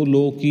 ਅਤੇ ਉਹ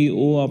ਲੋਕ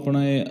ਉਹ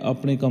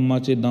ਆਪਣੇ ਕੰਮਾਂ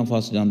 'ਚ ਇੱਦਾਂ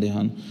ਫਸ ਜਾਂਦੇ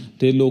ਹਨ,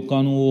 ਅਤੇ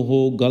ਲੋਕਾਂ ਨੂੰ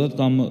ਉਹ ਗਲਤ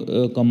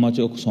ਕੰਮਾਂ 'ਚ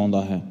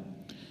ਉਕਸਾਉਂਦਾ ਹੈ।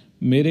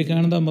 ਮੇਰੇ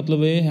ਕਹਿਣ ਦਾ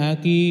ਮਤਲਬ ਇਹ ਹੈ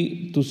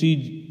ਕਿ ਤੁਸੀਂ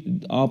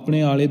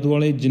ਆਪਣੇ ਆਲੇ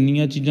ਦੁਆਲੇ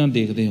ਜਿੰਨੀਆਂ ਚੀਜ਼ਾਂ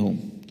ਦੇਖਦੇ ਹੋ,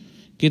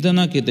 ਕਿਤੇ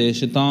ਨਾ ਕਿਤੇ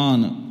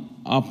ਸ਼ੈਤਾਨ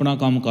ਆਪਣਾ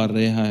ਕੰਮ ਕਰ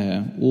ਰਿਹਾ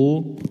ਹੈ,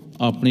 ਉਹ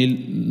ਆਪਣੇ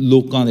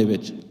ਲੋਕਾਂ ਦੇ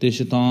ਵਿੱਚ। ਅਤੇ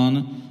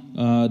ਸ਼ੈਤਾਨ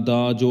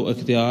ਦਾ ਜੋ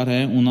ਇਖਤਿਆਰ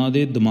ਹੈ ਉਹਨਾਂ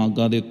ਦੇ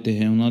ਦਿਮਾਗਾਂ ਦੇ ਉੱਤੇ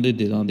ਹੈ, ਉਹਨਾਂ ਦੇ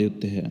ਦਿਲਾਂ ਦੇ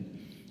ਉੱਤੇ ਹੈ।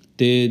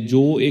 ਅਤੇ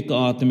ਜੋ ਇੱਕ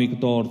ਆਤਮਿਕ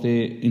ਤੌਰ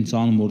 'ਤੇ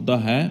ਇਨਸਾਨ ਮੁਰਦਾ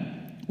ਹੈ,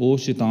 ਉਹ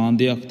ਸ਼ੈਤਾਨ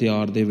ਦੇ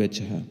ਅਖਤਿਆਰ ਦੇ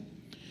ਵਿੱਚ ਹੈ।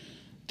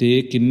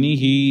 ਅਤੇ ਕਿੰਨੀ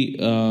ਹੀ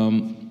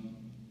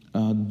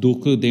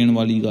ਦੁੱਖ ਦੇਣ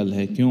ਵਾਲੀ ਗੱਲ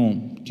ਹੈ।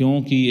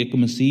 ਕਿਉਂਕਿ ਇੱਕ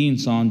ਮਸੀਹ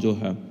ਇਨਸਾਨ ਜੋ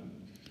ਹੈ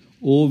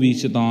ਉਹ ਵੀ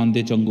ਸ਼ੈਤਾਨ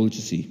ਦੇ ਚੰਗੁਲ 'ਚ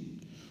ਸੀ,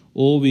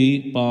 ਉਹ ਵੀ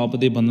ਪਾਪ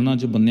ਦੇ ਬੰਧਨਾਂ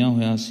 'ਚ ਬੰਨਿਆ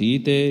ਹੋਇਆ ਸੀ,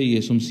 ਅਤੇ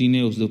ਯਿਸੂ ਮਸੀਹ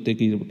ਨੇ ਉਸ ਦੇ ਉੱਤੇ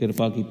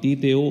ਕਿਰਪਾ ਕੀਤੀ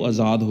ਅਤੇ ਉਹ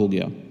ਆਜ਼ਾਦ ਹੋ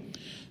ਗਿਆ।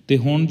 ਅਤੇ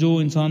ਹੁਣ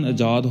ਜੋ ਇਨਸਾਨ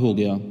ਆਜ਼ਾਦ ਹੋ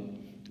ਗਿਆ,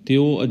 ਅਤੇ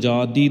ਉਹ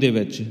ਆਜ਼ਾਦੀ ਦੇ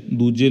ਵਿੱਚ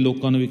ਦੂਜੇ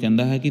ਲੋਕਾਂ ਨੂੰ ਵੀ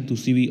ਕਹਿੰਦਾ ਹੈ ਕਿ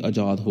ਤੁਸੀਂ ਵੀ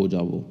ਆਜ਼ਾਦ ਹੋ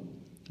ਜਾਵੋ।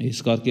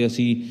 ਇਸ ਕਰਕੇ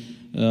ਅਸੀਂ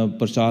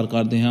ਪ੍ਰਚਾਰ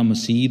ਕਰਦੇ ਹਾਂ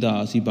ਮਸੀਹ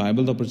ਦਾ, ਅਸੀਂ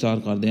ਬਾਈਬਲ ਦਾ ਪ੍ਰਚਾਰ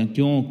ਕਰਦੇ ਹਾਂ।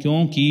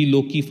 ਕਿਉਂਕਿ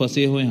ਲੋਕ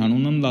ਫਸੇ ਹੋਏ ਹਨ।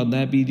 ਉਹਨਾਂ ਨੂੰ ਲੱਗਦਾ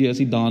ਹੈ ਵੀ ਜੇ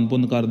ਅਸੀਂ ਦਾਨ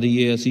ਪੁੰਨ ਕਰ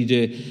ਦਈਏ, ਅਸੀਂ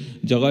ਜੇ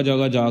ਜਗ੍ਹਾ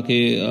ਜਗ੍ਹਾ ਜਾ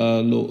ਕੇ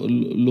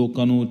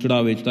ਲੋਕਾਂ ਨੂੰ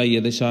ਚੜ੍ਹਾਵੇ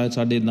ਚੜ੍ਹਾਈਏ, ਤਾਂ ਸ਼ਾਇਦ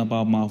ਸਾਡੇ ਇੰਨਾ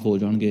ਪਾਪ ਮਾਫ ਹੋ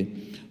ਜਾਣਗੇ।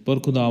 ਪਰ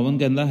ਖੁਦਾਵੰਦ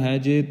ਕਹਿੰਦਾ ਹੈ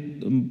ਜੇ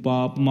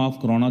ਪਾਪ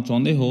ਮਾਫ ਕਰਾਉਣਾ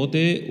ਚਾਹੁੰਦੇ ਹੋ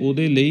ਤਾਂ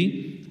ਉਹਦੇ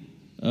ਲਈ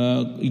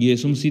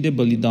ਯਿਸੂ ਮਸੀਹ ਦੇ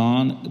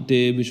ਬਲੀਦਾਨ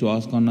 'ਤੇ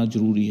ਵਿਸ਼ਵਾਸ ਕਰਨਾ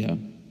ਜ਼ਰੂਰੀ ਹੈ।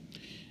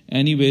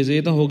 ਐਨੀਵੇਜ਼,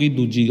 ਇਹ ਤਾਂ ਹੋ ਗਈ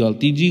ਦੂਜੀ ਗੱਲ।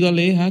 ਤੀਜੀ ਗੱਲ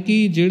ਇਹ ਹੈ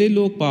ਕਿ ਜਿਹੜੇ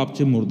ਲੋਕ ਪਾਪ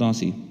 'ਚ ਮੁਰਦਾ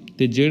ਸੀ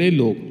ਅਤੇ ਜਿਹੜੇ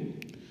ਲੋਕ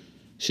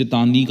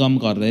ਸ਼ੈਤਾਨੀ ਕੰਮ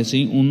ਕਰ ਰਹੇ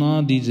ਸੀ,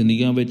 ਉਹਨਾਂ ਦੀ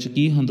ਜ਼ਿੰਦਗੀਆਂ ਵਿੱਚ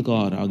ਕੀ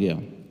ਹੰਧਕਾਰ ਆ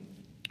ਗਿਆ।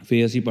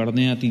 ਫਿਰ ਅਸੀਂ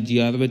ਪੜ੍ਹਦੇ ਹਾਂ ਤੀਜੀ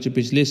ਆਇਤ ਵਿੱਚ,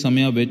 ਪਿਛਲੇ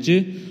ਸਮਿਆਂ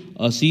ਵਿੱਚ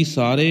ਅਸੀਂ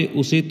ਸਾਰੇ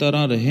ਉਸੇ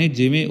ਤਰ੍ਹਾਂ ਰਹੇ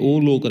ਜਿਵੇਂ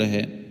ਉਹ ਲੋਕ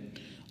ਰਹੇ।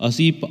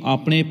 ਅਸੀਂ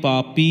ਆਪਣੇ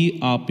ਪਾਪੀ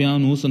ਆਪਿਆਂ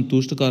ਨੂੰ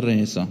ਸੰਤੁਸ਼ਟ ਕਰ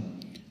ਰਹੇ ਸਾਂ।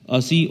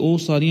 ਅਸੀਂ ਉਹ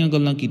ਸਾਰੀਆਂ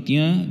ਗੱਲਾਂ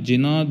ਕੀਤੀਆਂ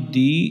ਜਿਨ੍ਹਾਂ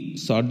ਦੀ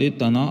ਸਾਡੇ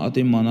ਤਨਾਂ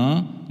ਅਤੇ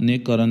ਮਨਾਂ ਨੇ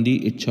ਕਰਨ ਦੀ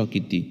ਇੱਛਾ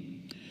ਕੀਤੀ।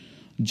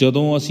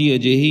 ਜਦੋਂ ਅਸੀਂ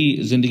ਅਜਿਹੀ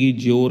ਜ਼ਿੰਦਗੀ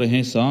ਜਿਉ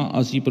ਰਹੇ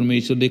ਸਾਂ, ਅਸੀਂ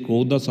ਪਰਮੇਸ਼ਰ ਦੇ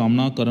ਕ੍ਰੋਧ ਦਾ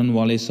ਸਾਹਮਣਾ ਕਰਨ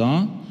ਵਾਲੇ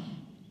ਸਾਂ,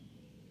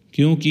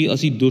 ਕਿਉਂਕਿ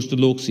ਅਸੀਂ ਦੁਸ਼ਟ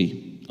ਲੋਕ ਸੀ।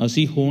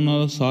 ਅਸੀਂ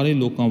ਹੋਰਨਾਂ ਸਾਰੇ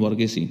ਲੋਕਾਂ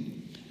ਵਰਗੇ ਸੀ।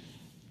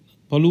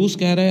 ਪੌਲੁਸ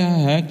ਕਹਿ ਰਿਹਾ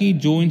ਹੈ ਕਿ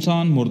ਜੋ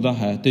ਇਨਸਾਨ ਮੁਰਦਾ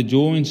ਹੈ ਅਤੇ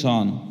ਜੋ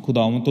ਇਨਸਾਨ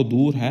ਖੁਦਾਵੰਦ ਤੋਂ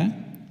ਦੂਰ ਹੈ,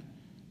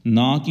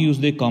 ਨਾ ਕਿ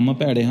ਉਸਦੇ ਕੰਮ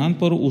ਭੈੜੇ ਹਨ,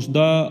 ਪਰ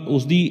ਉਸਦਾ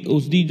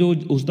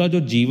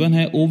ਜੋ ਜੀਵਨ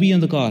ਹੈ ਉਹ ਵੀ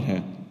ਅੰਧਕਾਰ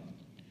ਹੈ।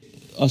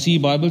 ਅਸੀਂ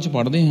ਬਾਈਬਲ 'ਚ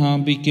ਪੜ੍ਹਦੇ ਹਾਂ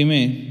ਵੀ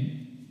ਕਿਵੇਂ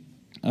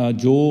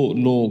ਜੋ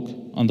ਲੋਕ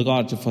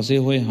ਅੰਧਕਾਰ 'ਚ ਫਸੇ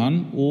ਹੋਏ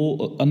ਹਨ,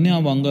 ਉਹ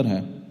ਅੰਨ੍ਹਿਆਂ ਵਾਂਗਰ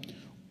ਹੈ।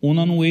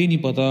 ਉਹਨਾਂ ਨੂੰ ਇਹ ਨਹੀਂ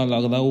ਪਤਾ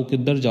ਲੱਗਦਾ ਉਹ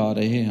ਕਿੱਧਰ ਜਾ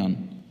ਰਹੇ ਹਨ।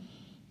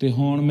 ਅਤੇ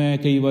ਹੁਣ ਮੈਂ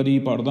ਕਈ ਵਾਰੀ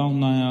ਪੜ੍ਹਦਾ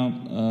ਹੁੰਦਾ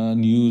ਹਾਂ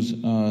ਨਿਊਜ਼,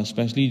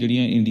 ਸਪੈਸ਼ਲੀ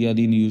ਜਿਹੜੀਆਂ ਇੰਡੀਆ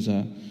ਦੀ ਨਿਊਜ਼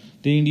ਹੈ,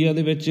 ਅਤੇ ਇੰਡੀਆ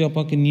ਦੇ ਵਿੱਚ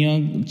ਆਪਾਂ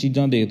ਕਿੰਨੀਆਂ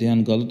ਚੀਜ਼ਾਂ ਦੇਖਦੇ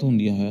ਹਨ ਗਲਤ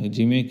ਹੁੰਦੀਆਂ ਹੈ।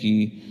 ਜਿਵੇਂ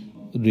ਕਿ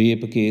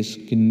ਰੇਪ ਕੇਸ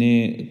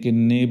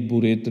ਕਿੰਨੇ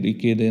ਬੁਰੇ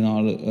ਤਰੀਕੇ ਦੇ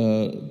ਨਾਲ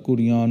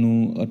ਕੁੜੀਆਂ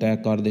ਨੂੰ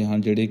ਅਟੈਕ ਕਰਦੇ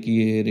ਹਨ, ਜਿਹੜੇ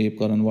ਕਿ ਇਹ ਰੇਪ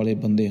ਕਰਨ ਵਾਲੇ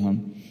ਬੰਦੇ ਹਨ।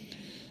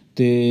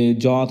 ਅਤੇ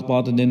ਜਾਤ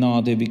ਪਾਤ ਦੇ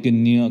ਨਾਂ 'ਤੇ ਵੀ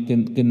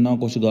ਕਿੰਨਾ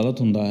ਕੁਛ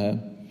ਗਲਤ ਹੁੰਦਾ ਹੈ।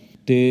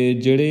 ਅਤੇ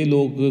ਜਿਹੜੇ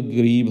ਲੋਕ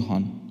ਗਰੀਬ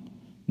ਹਨ,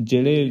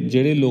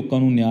 ਜਿਹੜੇ ਲੋਕਾਂ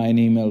ਨੂੰ ਨਿਆਂ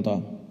ਨਹੀਂ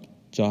ਮਿਲਦਾ,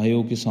 ਚਾਹੇ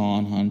ਉਹ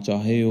ਕਿਸਾਨ ਹਨ,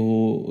 ਚਾਹੇ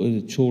ਉਹ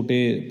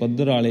ਛੋਟੇ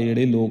ਪੱਧਰ ਵਾਲੇ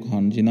ਜਿਹੜੇ ਲੋਕ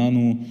ਹਨ,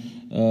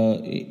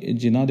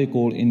 ਜਿਨ੍ਹਾਂ ਦੇ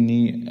ਕੋਲ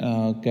ਇੰਨੀ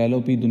ਕਹਿ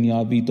ਲਓ ਵੀ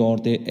ਦੁਨਿਆਵੀ ਤੌਰ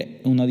 'ਤੇ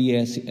ਉਹਨਾਂ ਦੀ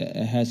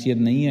ਹੈਸੀਅਤ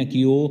ਨਹੀਂ ਹੈ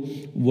ਕਿ ਉਹ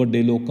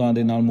ਵੱਡੇ ਲੋਕਾਂ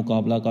ਦੇ ਨਾਲ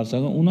ਮੁਕਾਬਲਾ ਕਰ ਸਕਣ,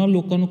 ਉਹਨਾਂ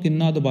ਲੋਕਾਂ ਨੂੰ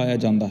ਕਿੰਨਾ ਦਬਾਇਆ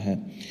ਜਾਂਦਾ ਹੈ।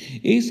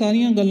 ਇਹ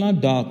ਸਾਰੀਆਂ ਗੱਲਾਂ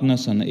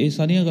ਡਾਰਕਨੈਸ ਹਨ, ਇਹ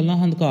ਸਾਰੀਆਂ ਗੱਲਾਂ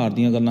ਹੰਧਕਾਰ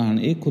ਦੀਆਂ ਗੱਲਾਂ ਹਨ।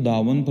 ਇਹ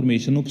ਖੁਦਾਵੰਦ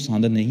ਪਰਮੇਸ਼ਰ ਨੂੰ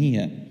ਪਸੰਦ ਨਹੀਂ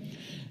ਹੈ।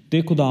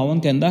 ਅਤੇ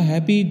ਖੁਦਾਵੰਦ ਕਹਿੰਦਾ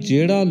ਹੈ ਵੀ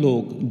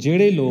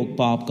ਜਿਹੜੇ ਲੋਕ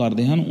ਪਾਪ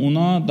ਕਰਦੇ ਹਨ,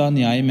 ਉਹਨਾਂ ਦਾ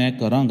ਨਿਆਂ ਮੈਂ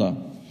ਕਰਾਂਗਾ,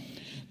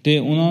 ਅਤੇ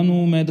ਉਹਨਾਂ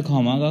ਨੂੰ ਮੈਂ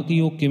ਦਿਖਾਵਾਂਗਾ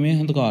ਕਿ ਉਹ ਕਿਵੇਂ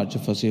ਹੰਧਕਾਰ 'ਚ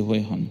ਫਸੇ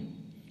ਹੋਏ ਹਨ।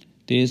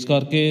 ਅਤੇ ਇਸ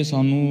ਕਰਕੇ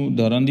ਸਾਨੂੰ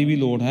ਡਰਨ ਦੀ ਵੀ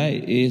ਲੋੜ ਹੈ,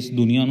 ਇਸ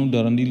ਦੁਨੀਆ ਨੂੰ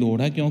ਡਰਨ ਦੀ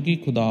ਲੋੜ ਹੈ, ਕਿਉਂਕਿ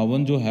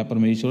ਖੁਦਾਵੰਦ ਜੋ ਹੈ,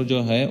 ਪਰਮੇਸ਼ਵਰ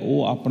ਜੋ ਹੈ,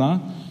 ਉਹ ਆਪਣਾ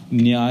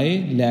ਨਿਆਂ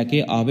ਲੈ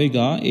ਕੇ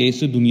ਆਵੇਗਾ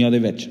ਇਸ ਦੁਨੀਆ ਦੇ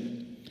ਵਿੱਚ।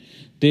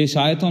 ਅਤੇ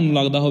ਸ਼ਾਇਦ ਤੁਹਾਨੂੰ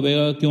ਲੱਗਦਾ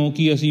ਹੋਵੇਗਾ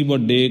ਕਿਉਂਕਿ ਅਸੀਂ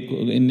ਵੱਡੇ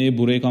ਇੰਨੇ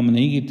ਬੁਰੇ ਕੰਮ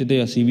ਨਹੀਂ ਕੀਤੇ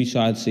ਅਤੇ ਅਸੀਂ ਵੀ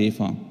ਸ਼ਾਇਦ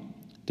ਸੇਫ ਹਾਂ,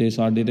 ਅਤੇ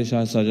ਸਾਡੇ 'ਤੇ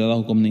ਸ਼ਾਇਦ ਸਜ਼ਾ ਦਾ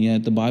ਹੁਕਮ ਨਹੀਂ ਹੈ।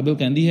 ਅਤੇ ਬਾਈਬਲ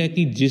ਕਹਿੰਦੀ ਹੈ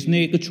ਕਿ ਜਿਸ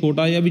ਨੇ ਇੱਕ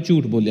ਛੋਟਾ ਜਿਹਾ ਵੀ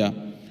ਝੂਠ ਬੋਲਿਆ,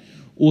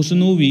 ਉਸ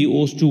ਨੂੰ ਵੀ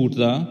ਉਸ ਝੂਠ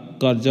ਦਾ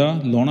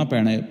ਕਰਜ਼ਾ ਲਾਉਣਾ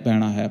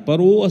ਪੈਣਾ ਹੈ। ਪਰ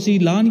ਉਹ ਅਸੀਂ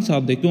ਲਾਹ ਨਹੀਂ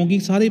ਸਕਦੇ,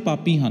 ਕਿਉਂਕਿ ਸਾਰੇ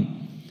ਪਾਪੀ ਹਨ।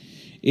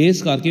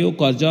 ਇਸ ਕਰਕੇ ਉਹ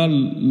ਕਰਜ਼ਾ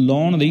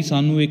ਲਾਉਣ ਲਈ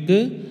ਸਾਨੂੰ ਇੱਕ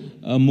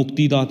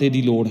ਮੁਕਤੀਦਾਤੇ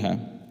ਦੀ ਲੋੜ ਹੈ।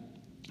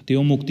 ਅਤੇ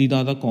ਉਹ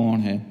ਮੁਕਤੀਦਾਤਾ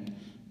ਕੌਣ ਹੈ?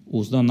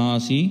 ਉਸ ਦਾ ਨਾਂ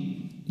ਅਸੀਂ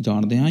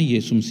ਜਾਣਦੇ ਹਾਂ,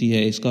 ਯਿਸੂ ਮਸੀਹ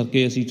ਹੈ। ਇਸ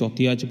ਕਰਕੇ ਅਸੀਂ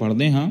ਚੌਥੀ ਆਇਤ 'ਚ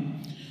ਪੜ੍ਹਦੇ ਹਾਂ,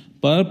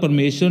 ਪਰ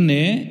ਪਰਮੇਸ਼ਰ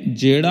ਨੇ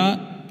ਜਿਹੜਾ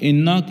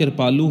ਇੰਨਾ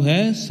ਕਿਰਪਾਲੂ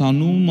ਹੈ,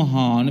 ਸਾਨੂੰ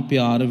ਮਹਾਨ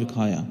ਪਿਆਰ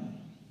ਵਿਖਾਇਆ।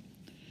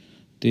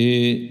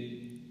 ਅਤੇ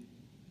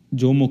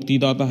ਜੋ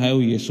ਮੁਕਤੀਦਾਤਾ ਹੈ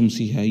ਉਹ ਯਿਸੂ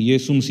ਮਸੀਹ ਹੈ।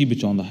 ਯਿਸੂ ਮਸੀਹ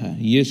ਬਚਾਉਂਦਾ ਹੈ।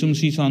 ਯਿਸੂ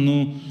ਮਸੀਹ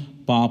ਸਾਨੂੰ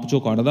ਪਾਪ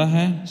 'ਚੋਂ ਕੱਢਦਾ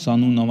ਹੈ,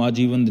 ਸਾਨੂੰ ਨਵਾਂ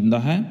ਜੀਵਨ ਦਿੰਦਾ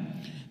ਹੈ,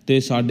 ਅਤੇ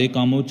ਸਾਡੇ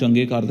ਕੰਮ ਉਹ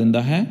ਚੰਗੇ ਕਰ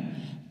ਦਿੰਦਾ ਹੈ।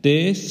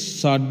 ਅਤੇ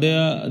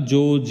ਸਾਡਾ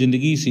ਜੋ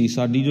ਜ਼ਿੰਦਗੀ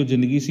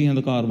ਸੀ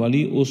ਅੰਧਕਾਰ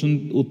ਵਾਲੀ, ਉਸ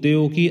ਉੱਤੇ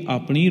ਉਹ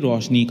ਆਪਣੀ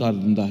ਰੌਸ਼ਨੀ ਕਰ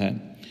ਦਿੰਦਾ ਹੈ।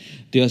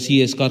 ਅਤੇ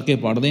ਅਸੀਂ ਇਸ ਕਰਕੇ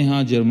ਪੜ੍ਹਦੇ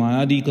ਹਾਂ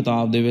ਜਰਮਾਇਆ ਦੀ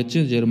ਕਿਤਾਬ ਦੇ ਵਿੱਚ,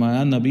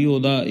 ਜਰਮਾਇਆ ਨਬੀ,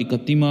 ਉਹਦਾ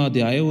 31ਵਾਂ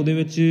ਅਧਿਆਇ, ਉਹਦੇ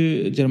ਵਿੱਚ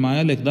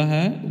ਜਰਮਾਇਆ ਲਿਖਦਾ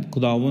ਹੈ,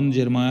 ਖੁਦਾਵੰਦ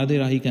ਜਰਮਾਇਆ ਦੇ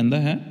ਰਾਹੀਂ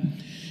ਕਹਿੰਦਾ ਹੈ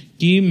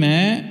ਕਿ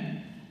ਮੈਂ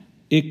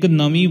ਇੱਕ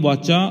ਨਵੀਂ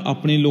ਵਾਚਾ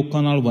ਆਪਣੇ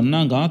ਲੋਕਾਂ ਨਾਲ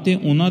ਬੰਨਾਂਗਾ, ਅਤੇ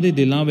ਉਹਨਾਂ ਦੇ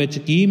ਦਿਲਾਂ ਵਿੱਚ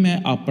ਮੈਂ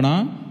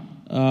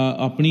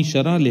ਆਪਣੀ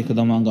ਸ਼ਰ੍ਹਾ ਲਿਖ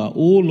ਦੇਵਾਂਗਾ।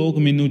 ਉਹ ਲੋਕ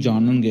ਮੈਨੂੰ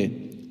ਜਾਣਨਗੇ,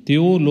 ਅਤੇ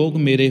ਉਹ ਲੋਕ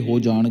ਮੇਰੇ ਹੋ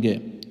ਜਾਣਗੇ,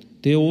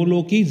 ਅਤੇ ਉਹ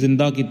ਲੋਕ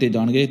ਜ਼ਿੰਦਾ ਕੀਤੇ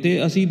ਜਾਣਗੇ।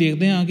 ਅਤੇ ਅਸੀਂ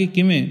ਦੇਖਦੇ ਹਾਂ ਕਿ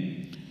ਕਿਵੇਂ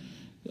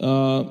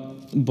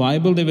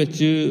ਬਾਈਬਲ ਦੇ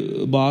ਵਿੱਚ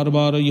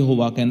ਬਾਰ-ਬਾਰ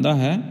ਯਹੋਵਾ ਕਹਿੰਦਾ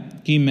ਹੈ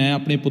ਕਿ ਮੈਂ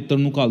ਆਪਣੇ ਪੁੱਤਰ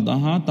ਨੂੰ ਘੱਲਦਾ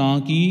ਹਾਂ ਤਾਂ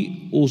ਕਿ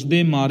ਉਸ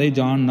ਦੇ ਮਾਰੇ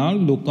ਜਾਣ ਨਾਲ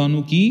ਲੋਕਾਂ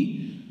ਨੂੰ ਕੀ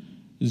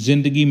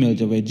ਜ਼ਿੰਦਗੀ ਮਿਲ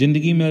ਜਾਵੇ,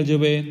 ਜ਼ਿੰਦਗੀ ਮਿਲ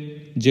ਜਾਵੇ।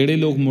 ਜਿਹੜੇ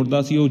ਲੋਕ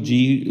ਮੁਰਦਾ ਸੀ ਉਹ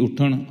ਜੀ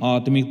ਉੱਠਣ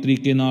ਆਤਮਿਕ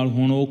ਤਰੀਕੇ ਨਾਲ,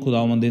 ਹੁਣ ਉਹ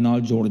ਖੁਦਾਵੰਦ ਦੇ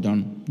ਨਾਲ ਜੁੜ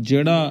ਜਾਣ।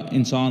 ਜਿਹੜਾ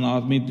ਇਨਸਾਨ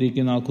ਆਤਮਿਕ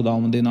ਤਰੀਕੇ ਨਾਲ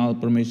ਖੁਦਾਵੰਦ ਦੇ ਨਾਲ,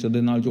 ਪਰਮੇਸ਼ਰ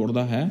ਦੇ ਨਾਲ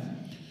ਜੁੜਦਾ ਹੈ,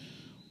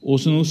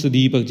 ਉਸ ਨੂੰ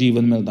ਸਦੀਪਕ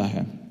ਜੀਵਨ ਮਿਲਦਾ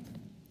ਹੈ।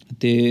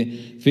 ਅਤੇ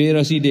ਫਿਰ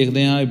ਅਸੀਂ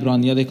ਦੇਖਦੇ ਹਾਂ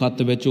ਇਬਰਾਨੀਆਂ ਦੇ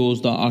ਖੱਤ ਵਿੱਚ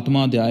ਉਸ ਦਾ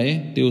 8ਵਾਂ ਅਧਿਆਇ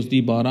ਅਤੇ ਉਸ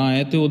ਦੀ 12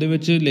 ਆਇਤ, ਅਤੇ ਉਹਦੇ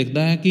ਵਿੱਚ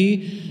ਲਿਖਦਾ ਹੈ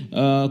ਕਿ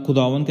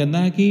ਖੁਦਾਵੰਦ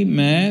ਕਹਿੰਦਾ ਹੈ ਕਿ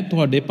ਮੈਂ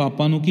ਤੁਹਾਡੇ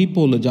ਪਾਪਾਂ ਨੂੰ ਕੀ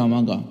ਭੁੱਲ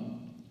ਜਾਵਾਂਗਾ,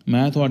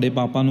 ਮੈਂ ਤੁਹਾਡੇ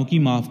ਪਾਪਾਂ ਨੂੰ ਕੀ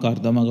ਮਾਫ਼ ਕਰ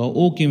ਦੇਵਾਂਗਾ।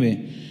 ਉਹ ਕਿਵੇਂ?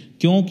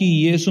 ਕਿਉਂਕਿ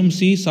ਯਿਸੂ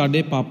ਮਸੀਹ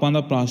ਸਾਡੇ ਪਾਪਾਂ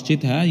ਦਾ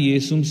ਪ੍ਰਾਸ਼ਚਿਤ ਹੈ।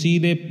 ਯਿਸੂ ਮਸੀਹ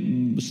ਦੇ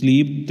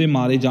ਸਲੀਬ 'ਤੇ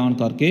ਮਾਰੇ ਜਾਣ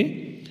ਕਰਕੇ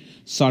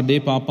ਸਾਡੇ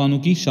ਪਾਪਾਂ ਨੂੰ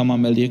ਕੀ क्षमा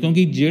ਮਿਲਦੀ ਹੈ,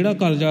 ਕਿਉਂਕਿ ਜਿਹੜਾ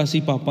ਕਰਜ਼ਾ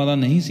ਅਸੀਂ ਪਾਪਾਂ ਦਾ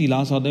ਨਹੀਂ ਸੀ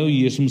ਲਾ ਸਕਦੇ ਉਹ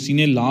ਯਿਸੂ ਮਸੀਹ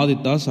ਨੇ ਲਾ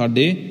ਦਿੱਤਾ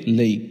ਸਾਡੇ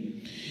ਲਈ।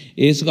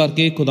 ਇਸ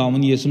ਕਰਕੇ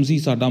ਖੁਦਾਵੰਦ ਯਿਸੂ ਮਸੀਹ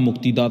ਸਾਡਾ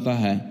ਮੁਕਤੀਦਾਤਾ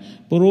ਹੈ।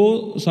 ਪਰ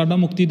ਉਹ ਸਾਡਾ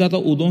ਮੁਕਤੀਦਾਤਾ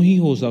ਉਦੋਂ ਹੀ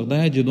ਹੋ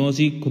ਸਕਦਾ ਹੈ ਜਦੋਂ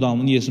ਅਸੀਂ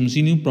ਖੁਦਾਵੰਦ ਯਿਸੂ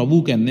ਮਸੀਹ ਨੂੰ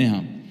ਪ੍ਰਭੂ ਕਹਿੰਦੇ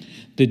ਹਾਂ,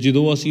 ਅਤੇ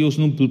ਜਦੋਂ ਅਸੀਂ ਉਸ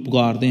ਨੂੰ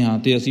ਪੁਕਾਰਦੇ ਹਾਂ।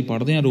 ਅਤੇ ਅਸੀਂ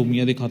ਪੜ੍ਹਦੇ ਹਾਂ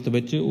ਰੋਮੀਆਂ ਦੇ ਖੱਤ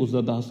ਵਿੱਚ ਉਸ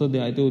ਦਾ 10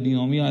 ਅਧਿਆਇ ਅਤੇ ਉਹਦੀ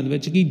 9ਵੀਂ ਆਇਤ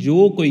ਵਿੱਚ ਕਿ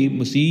ਜੋ ਕੋਈ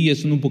ਮਸੀਹ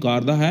ਯਿਸੂ ਨੂੰ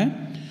ਪੁਕਾਰਦਾ ਹੈ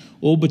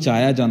ਉਹ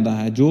ਬਚਾਇਆ ਜਾਂਦਾ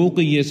ਹੈ। ਜੋ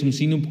ਕੋਈ ਯਿਸੂ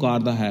ਮਸੀਹ ਨੂੰ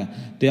ਪੁਕਾਰਦਾ ਹੈ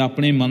ਅਤੇ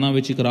ਆਪਣੇ ਮਨਾਂ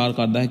ਵਿੱਚ ਇਕਰਾਰ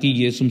ਕਰਦਾ ਹੈ ਕਿ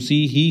ਯਿਸੂ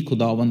ਮਸੀਹ ਹੀ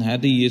ਖੁਦਾਵੰਦ ਹੈ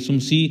ਅਤੇ ਯਿਸੂ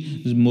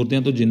ਮਸੀਹ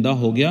ਮੁਰਦਿਆਂ ਤੋਂ ਜਿੰਦਾ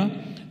ਹੋ ਗਿਆ,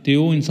 ਅਤੇ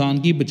ਉਹ ਇਨਸਾਨ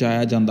ਕੀ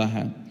ਬਚਾਇਆ ਜਾਂਦਾ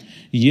ਹੈ।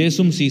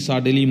 ਯਿਸੂ ਮਸੀਹ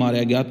ਸਾਡੇ ਲਈ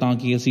ਮਾਰਿਆ ਗਿਆ ਤਾਂ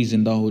ਕਿ ਅਸੀਂ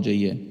ਜ਼ਿੰਦਾ ਹੋ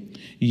ਜਾਈਏ।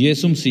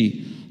 ਯਿਸੂ ਮਸੀਹ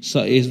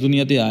ਇਸ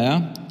ਦੁਨੀਆ 'ਤੇ ਆਇਆ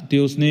ਅਤੇ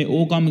ਉਸਨੇ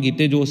ਉਹ ਕੰਮ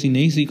ਕੀਤੇ ਜੋ ਅਸੀਂ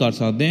ਨਹੀਂ ਸੀ ਕਰ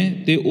ਸਕਦੇ,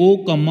 ਅਤੇ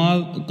ਉਹ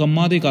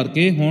ਕੰਮਾਂ ਦੇ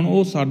ਕਰਕੇ ਹੁਣ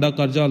ਉਹ ਸਾਡਾ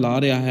ਕਰਜ਼ਾ ਲਾ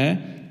ਰਿਹਾ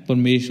ਹੈ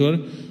ਪਰਮੇਸ਼ਵਰ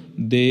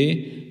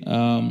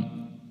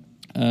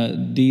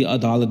ਦੀ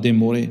ਅਦਾਲਤ ਦੇ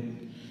ਮੋਹਰੇ।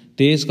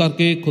 ਅਤੇ ਇਸ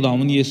ਕਰਕੇ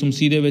ਖੁਦਾਵੰਦ ਯਿਸੂ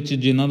ਮਸੀਹ ਦੇ ਵਿੱਚ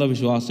ਜਿਨ੍ਹਾਂ ਦਾ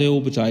ਵਿਸ਼ਵਾਸ ਹੈ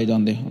ਉਹ ਬਚਾਏ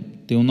ਜਾਂਦੇ ਹਨ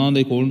ਅਤੇ ਉਹਨਾਂ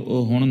ਦੇ ਕੋਲ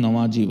ਹੁਣ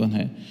ਨਵਾਂ ਜੀਵਨ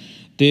ਹੈ।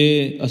 ਅਤੇ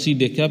ਅਸੀਂ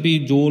ਦੇਖਿਆ ਵੀ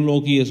ਜੋ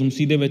ਲੋਕ ਯਿਸੂ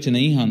ਮਸੀਹ ਦੇ ਵਿੱਚ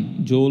ਨਹੀਂ ਹਨ,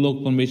 ਜੋ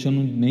ਲੋਕ ਪਰਮੇਸ਼ਰ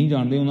ਨੂੰ ਨਹੀਂ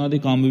ਜਾਣਦੇ, ਉਹਨਾਂ ਦੇ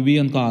ਕੰਮ ਵੀ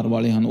ਹੰਕਾਰ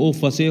ਵਾਲੇ ਹਨ। ਉਹ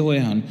ਫਸੇ ਹੋਏ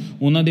ਹਨ,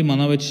 ਉਹਨਾਂ ਦੇ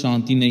ਮਨਾਂ ਵਿੱਚ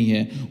ਸ਼ਾਂਤੀ ਨਹੀਂ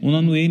ਹੈ।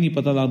 ਉਹਨਾਂ ਨੂੰ ਇਹ ਨਹੀਂ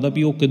ਪਤਾ ਲੱਗਦਾ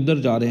ਵੀ ਉਹ ਕਿੱਧਰ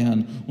ਜਾ ਰਹੇ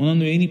ਹਨ, ਉਹਨਾਂ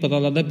ਨੂੰ ਇਹ ਨਹੀਂ ਪਤਾ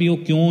ਲੱਗਦਾ ਵੀ ਉਹ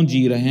ਕਿਉਂ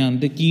ਜੀ ਰਹੇ ਹਨ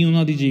ਅਤੇ ਕੀ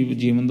ਉਹਨਾਂ ਦੀ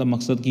ਜੀਵਨ ਦਾ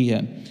ਮਕਸਦ ਕੀ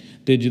ਹੈ।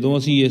 ਅਤੇ ਜਦੋਂ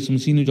ਅਸੀਂ ਯਿਸੂ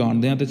ਮਸੀਹ ਨੂੰ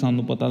ਜਾਣਦੇ ਹਾਂ ਤਾਂ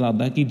ਸਾਨੂੰ ਪਤਾ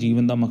ਲੱਗਦਾ ਕਿ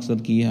ਜੀਵਨ ਦਾ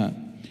ਮਕਸਦ ਕੀ ਹੈ।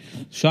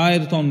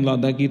 ਸ਼ਾਇਦ ਤੁਹਾਨੂੰ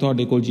ਲੱਗਦਾ ਕਿ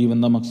ਤੁਹਾਡੇ ਕੋਲ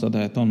ਜੀਵਨ ਦਾ ਮਕਸਦ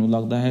ਹੈ, ਤੁਹਾਨੂੰ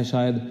ਲੱਗਦਾ ਹੈ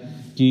ਸ਼ਾਇਦ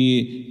ਕਿ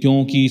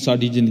ਕਿਉਂਕਿ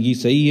ਸਾਡੀ ਜ਼ਿੰਦਗੀ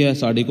ਸਹੀ ਹੈ,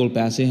 ਸਾਡੇ ਕੋਲ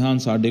ਪੈਸੇ ਹਨ,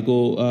 ਸਾਡੇ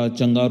ਕੋਲ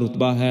ਚੰਗਾ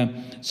ਰੁਤਬਾ ਹੈ,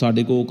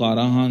 ਸਾਡੇ ਕੋਲ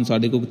ਕਾਰਾਂ ਹਨ,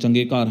 ਸਾਡੇ ਕੋਲ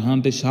ਚੰਗੇ ਘਰ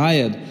ਹਨ, ਅਤੇ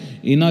ਸ਼ਾਇਦ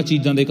ਇਹਨਾਂ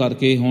ਚੀਜ਼ਾਂ ਦੇ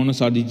ਕਰਕੇ ਹੁਣ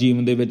ਸਾਡੀ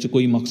ਜੀਵਨ ਦੇ ਵਿੱਚ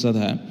ਕੋਈ ਮਕਸਦ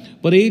ਹੈ।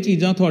 ਪਰ ਇਹ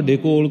ਚੀਜ਼ਾਂ ਤੁਹਾਡੇ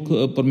ਕੋਲ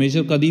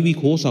ਪਰਮੇਸ਼ਰ ਕਦੀ ਵੀ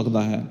ਖੋਹ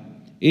ਸਕਦਾ ਹੈ।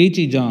 ਇਹ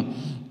ਚੀਜ਼ਾਂ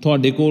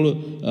ਤੁਹਾਡੇ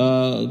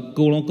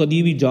ਕੋਲੋਂ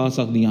ਕਦੀ ਵੀ ਜਾ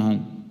ਸਕਦੀਆਂ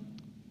ਹਨ।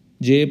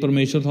 ਜੇ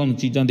ਪਰਮੇਸ਼ਰ ਤੁਹਾਨੂੰ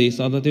ਚੀਜ਼ਾਂ ਦੇ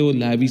ਸਕਦਾ ਤਾਂ ਉਹ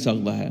ਲੈ ਵੀ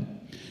ਸਕਦਾ ਹੈ।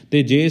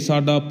 ਅਤੇ ਜੇ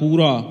ਸਾਡਾ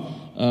ਪੂਰਾ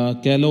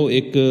ਕਹਿ ਲਓ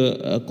ਇੱਕ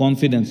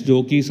ਕੌਨਫੀਡੈਂਸ,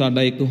 ਜੋ ਕਿ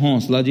ਸਾਡਾ ਇੱਕ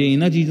ਹੌਸਲਾ ਜੇ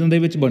ਇਹਨਾਂ ਚੀਜ਼ਾਂ ਦੇ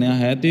ਵਿੱਚ ਬਣਿਆ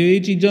ਹੈ, ਅਤੇ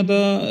ਇਹ ਚੀਜ਼ਾਂ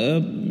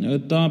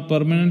ਤਾਂ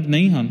ਪਰਮਾਨੈਂਟ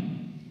ਨਹੀਂ ਹਨ।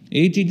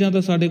 ਇਹ ਚੀਜ਼ਾਂ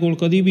ਤਾਂ ਸਾਡੇ ਕੋਲ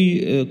ਕਦੀ ਵੀ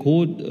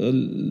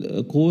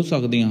ਖੋ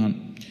ਸਕਦੀਆਂ ਹਨ।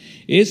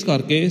 ਇਸ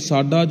ਕਰਕੇ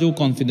ਸਾਡਾ ਜੋ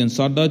ਕੌਨਫੀਡੈਂਸ,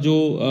 ਸਾਡਾ ਜੋ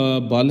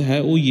ਬਲ ਹੈ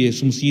ਉਹ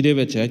ਯਿਸੂ ਮਸੀਹ ਦੇ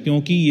ਵਿੱਚ ਹੈ,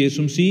 ਕਿਉਂਕਿ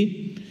ਯਿਸੂ ਮਸੀਹ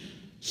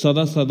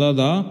ਸਦਾ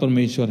ਦਾ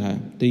ਪਰਮੇਸ਼ਵਰ ਹੈ।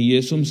 ਅਤੇ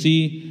ਯਿਸੂ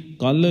ਮਸੀਹ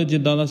ਕੱਲ੍ਹ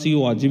ਜਿੱਦਾਂ ਦਾ ਸੀ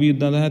ਉਹ ਅੱਜ ਵੀ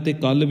ਉੱਦਾਂ ਦਾ ਹੈ ਅਤੇ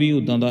ਕੱਲ੍ਹ ਵੀ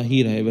ਉੱਦਾਂ ਦਾ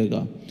ਹੀ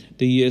ਰਹੇਗਾ।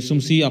 ਅਤੇ ਯਿਸੂ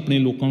ਮਸੀਹ ਆਪਣੇ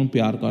ਲੋਕਾਂ ਨੂੰ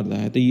ਪਿਆਰ ਕਰਦਾ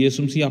ਹੈ, ਅਤੇ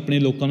ਯਿਸੂ ਮਸੀਹ ਆਪਣੇ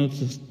ਲੋਕਾਂ ਨੂੰ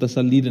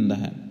ਤਸੱਲੀ ਦਿੰਦਾ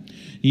ਹੈ।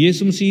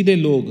 ਯਿਸੂ ਮਸੀਹ ਦੇ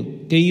ਲੋਕ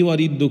ਕਈ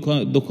ਵਾਰੀ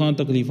ਦੁੱਖਾਂ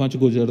ਤਕਲੀਫਾਂ 'ਚ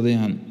ਗੁਜ਼ਰਦੇ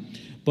ਹਨ,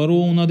 ਪਰ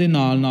ਉਹ ਉਹਨਾਂ ਦੇ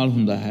ਨਾਲ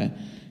ਹੁੰਦਾ ਹੈ।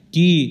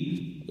 ਕਿ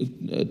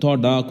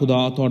ਤੁਹਾਡਾ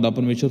ਖੁਦਾ, ਤੁਹਾਡਾ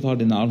ਪਰਮੇਸ਼ਰ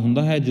ਤੁਹਾਡੇ ਨਾਲ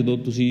ਹੁੰਦਾ ਹੈ ਜਦੋਂ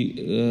ਤੁਸੀਂ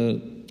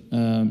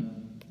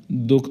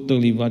ਦੁੱਖ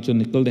ਤਕਲੀਫਾਂ 'ਚੋਂ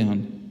ਨਿਕਲਦੇ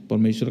ਹਨ।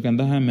 ਪਰਮੇਸ਼ਰ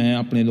ਕਹਿੰਦਾ ਹੈ ਮੈਂ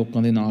ਆਪਣੇ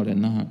ਲੋਕਾਂ ਦੇ ਨਾਲ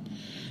ਰਹਿੰਦਾ ਹਾਂ।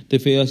 ਅਤੇ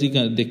ਫਿਰ ਅਸੀਂ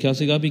ਦੇਖਿਆ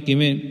ਸੀਗਾ ਵੀ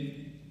ਕਿਵੇਂ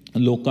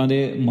ਲੋਕਾਂ ਦੇ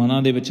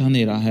ਮਨਾਂ ਦੇ ਵਿੱਚ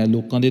ਹਨੇਰਾ ਹੈ,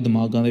 ਲੋਕਾਂ ਦੇ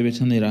ਦਿਮਾਗਾਂ ਦੇ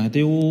ਵਿੱਚ ਹਨੇਰਾ ਹੈ,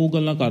 ਅਤੇ ਉਹ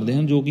ਗੱਲਾਂ ਕਰਦੇ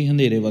ਹਨ ਜੋ ਕਿ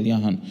ਹਨੇਰੇ ਵਾਲੀਆਂ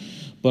ਹਨ।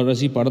 ਪਰ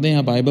ਅਸੀਂ ਪੜ੍ਹਦੇ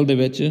ਹਾਂ ਬਾਈਬਲ ਦੇ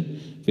ਵਿੱਚ,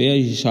 ਫਿਰ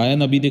ਯਸ਼ਾਇਆ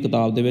ਨਬੀ ਦੀ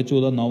ਕਿਤਾਬ ਦੇ ਵਿੱਚ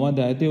ਉਹਦਾ 9ਵਾਂ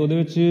ਅਧਿਆਇ, ਅਤੇ ਉਹਦੇ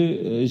ਵਿੱਚ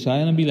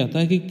ਯਸ਼ਾਇਆ ਨਬੀ ਲਿਖਦਾ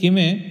ਹੈ ਕਿ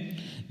ਕਿਵੇਂ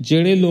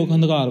ਜਿਹੜੇ ਲੋਕ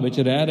ਅੰਧਕਾਰ ਵਿੱਚ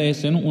ਰਹਿ ਰਹੇ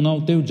ਸਨ ਉਹਨਾਂ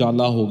ਉੱਤੇ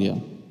ਉਜਾਲਾ ਹੋ ਗਿਆ।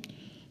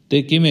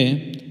 ਅਤੇ ਕਿਵੇਂ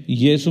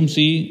ਯਿਸੂ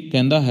ਮਸੀਹ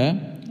ਕਹਿੰਦਾ ਹੈ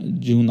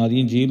ਯਹੂਨਾ ਦੀ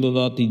ਇੰਜੀਲ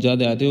ਉਹਦਾ 3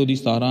 ਅਧਿਆਇ ਅਤੇ ਉਹਦੀ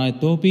 17 ਆਇਤ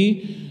ਤੋਂ ਵੀ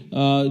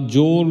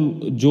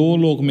ਜੋ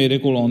ਲੋਕ ਮੇਰੇ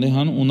ਕੋਲ ਆਉਂਦੇ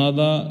ਹਨ ਉਹਨਾਂ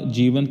ਦਾ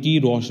ਜੀਵਨ ਕੀ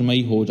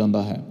ਰੋਸ਼ਨਮਈ ਹੋ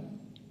ਜਾਂਦਾ ਹੈ।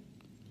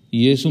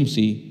 ਯਿਸੂ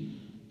ਮਸੀਹ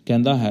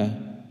ਕਹਿੰਦਾ ਹੈ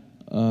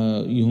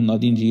ਯਹੂਨਾ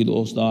ਦੀ ਇੰਜੀਲ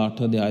ਉਸ ਦਾ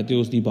 8 ਅਧਿਆਇ ਅਤੇ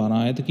ਉਸ ਦੀ 12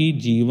 ਆਇਤ ਕਿ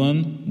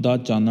ਜੀਵਨ ਦਾ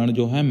ਚਾਨਣ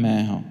ਜੋ ਹੈ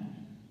ਮੈਂ ਹਾਂ,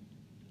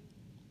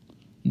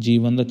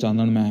 ਜੀਵਨ ਦਾ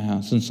ਚਾਨਣ ਮੈਂ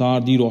ਹਾਂ,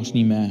 ਸੰਸਾਰ ਦੀ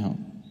ਰੋਸ਼ਨੀ ਮੈਂ ਹਾਂ।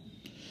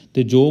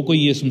 ਅਤੇ ਜੋ ਕੋਈ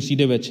ਯਿਸੂ ਮਸੀਹ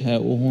ਦੇ ਵਿੱਚ ਹੈ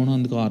ਉਹ ਹੁਣ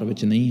ਅੰਧਕਾਰ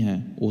ਵਿੱਚ ਨਹੀਂ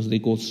ਹੈ, ਉਸ ਦੇ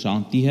ਕੋਲ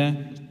ਸ਼ਾਂਤੀ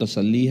ਹੈ,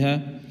 ਤਸੱਲੀ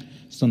ਹੈ,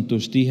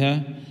 ਸੰਤੁਸ਼ਟੀ ਹੈ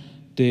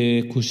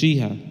ਅਤੇ ਖੁਸ਼ੀ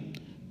ਹੈ।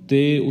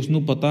 ਅਤੇ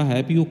ਉਸਨੂੰ ਪਤਾ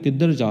ਹੈ ਵੀ ਉਹ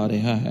ਕਿੱਧਰ ਜਾ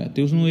ਰਿਹਾ ਹੈ,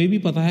 ਅਤੇ ਉਸਨੂੰ ਇਹ ਵੀ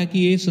ਪਤਾ ਹੈ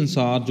ਕਿ ਇਹ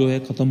ਸੰਸਾਰ ਜੋ ਹੈ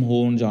ਖ਼ਤਮ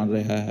ਹੋਣ ਜਾ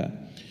ਰਿਹਾ ਹੈ।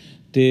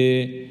 ਅਤੇ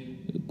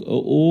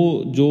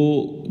ਉਹ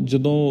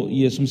ਜਦੋਂ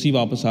ਯਿਸੂ ਮਸੀਹ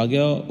ਵਾਪਸ ਆ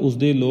ਗਿਆ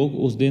ਉਸਦੇ ਲੋਕ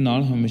ਉਸਦੇ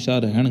ਨਾਲ ਹਮੇਸ਼ਾ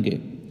ਰਹਿਣਗੇ।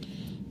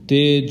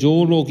 ਅਤੇ ਜੋ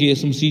ਲੋਕ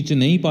ਯਿਸੂ ਮਸੀਹ 'ਚ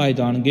ਨਹੀਂ ਪਾਏ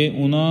ਜਾਣਗੇ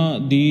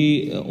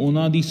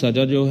ਉਹਨਾਂ ਦੀ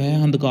ਸਜ਼ਾ ਜੋ ਹੈ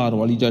ਅੰਧਕਾਰ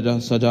ਵਾਲੀ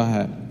ਸਜ਼ਾ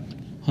ਹੈ,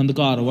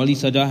 ਅੰਧਕਾਰ ਵਾਲੀ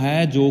ਸਜ਼ਾ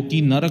ਹੈ ਜੋ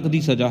ਕਿ ਨਰਕ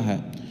ਦੀ ਸਜ਼ਾ ਹੈ।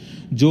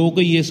 ਜੋ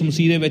ਕੋਈ ਯਿਸੂ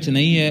ਮਸੀਹ ਦੇ ਵਿੱਚ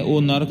ਨਹੀਂ ਹੈ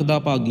ਉਹ ਨਰਕ ਦਾ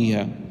ਭਾਗੀ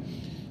ਹੈ।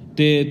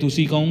 तो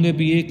तुसी कहोगे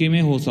भी ये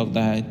किवें हो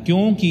सकता है,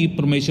 क्योंकि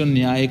परमेश्वर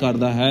न्याय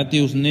करता है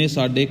तो उसने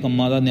साडे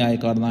कम्मां दा न्याय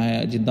करना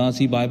है। जिद्दां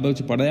असीं बाइबल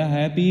च पढ़िया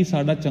है भी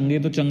साडा चंगे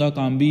तो चंगा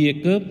काम भी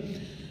एक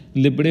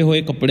लिबड़े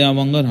हुए कपड़ियां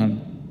वांगर हन,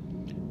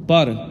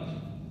 पर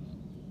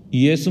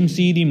यीशु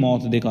मसीह की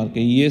मौत के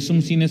करके यीशु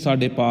मसीह ने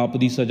साडे पाप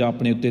की सज़ा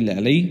अपने उत्ते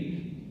लै लई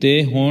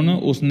ते हुण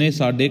उसने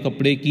साडे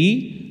कपड़े की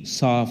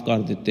साफ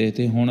कर दिते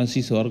ते हुण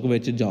असीं स्वर्ग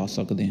विच जा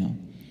सकते हाँ।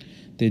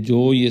 तो जो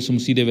यीशु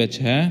मसीह दे विच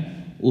है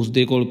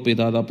उसदे कोल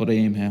पिता दा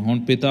प्रेम है। हुण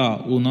पिता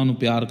उन्हां नूं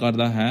प्यार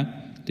करदा है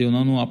ते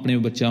उन्हां नूं अपने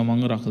बच्चों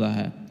वांग रखदा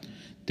है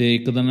ते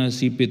एक दिन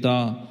असीं पिता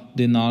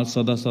दे नाल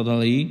सदा सदा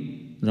लई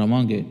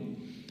रवांगे।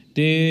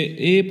 तो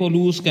ये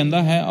पौलुस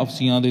कहंदा है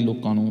अफसियां दे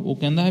लोकां नूं, वो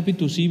कहंदा है भी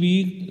तुसीं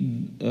भी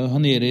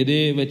हनेरे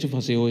दे विच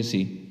फसे होए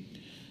सी,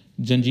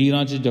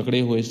 जंजीरां च जकड़े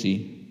होए सी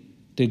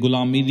ते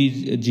गुलामी दी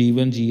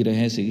जीवन जी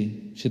रहे सी,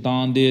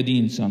 शैतान दे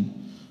अधीन सन,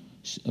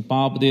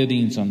 पाप दे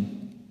अधीन सन।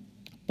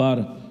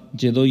 पर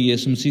जदों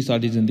यीशु मसीह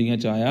साडी जिंदगियां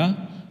च आया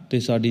तो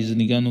साडी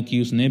जिंदगियां नूं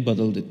की उसने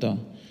बदल दिता।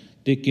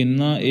 तो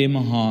कितना ये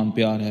महान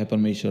प्यार है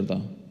परमेश्वर दा,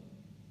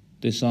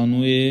 तो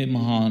सानू ये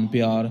महान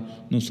प्यार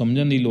नूं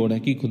समझण दी लोड़ है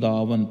कि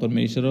खुदावन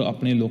परमेश्वर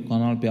अपने लोकां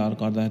नाल प्यार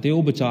करदा है ते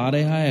वो बचा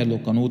रहा है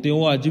लोकां नूं। ते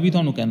वो अज भी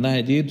तुहानूं कहंदा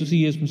है, जे तुसीं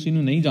यीशु मसीह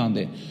नूं नहीं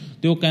जाणदे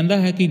तो वो कहंदा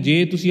है कि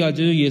जे तुसीं अज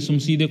यीशु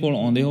मसीह दे कोल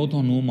आउंदे हो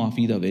तुहानूं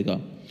माफ़ी देवेगा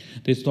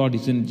ते तुहाडी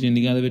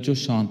जिंदगियां दे विच वो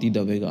शांति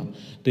देवेगा।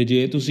 तो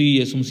जे तुसीं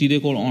यीशु मसीह दे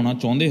कोल आउणा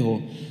चाहुंदे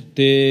हो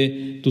तो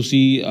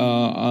तुसीं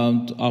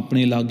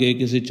अपने लागे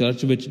किसी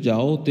चर्च विच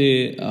जाओ तो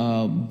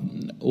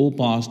वो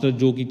पास्टर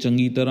जो कि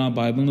चंगी तरह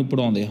बाइबल नूं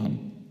पढ़ाउंदे हन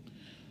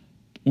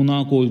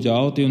उन्हां कोल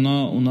जाओ तो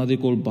उन्हां दे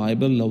कोल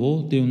बाइबल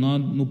लवो तो उन्हां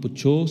नूं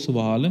पुछो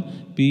सवाल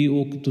भी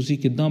वो तुसीं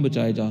किद्दां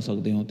बचाए जा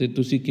सकदे हो, तो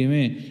तुसीं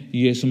किवें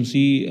यीशु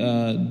मसीह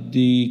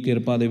दी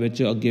किरपा दे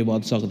विच अगे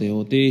वध सकदे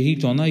हो। तो यही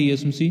चाहुंदा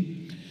यीशु मसीह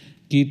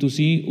कि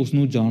तुसीं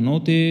उसनूं जाणो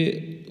तो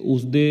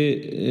उसदे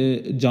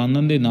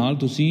जानन दे नाल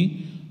तुसीं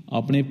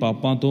अपने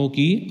पापां तो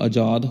की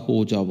आज़ाद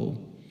हो जावो।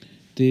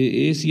 तो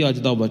ये सी अज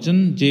दा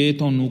वचन। जे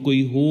तुहानूं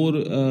कोई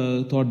होर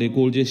तुहाडे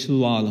कोल जे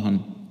सवाल हन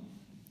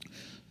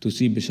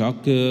तुसी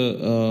बेशक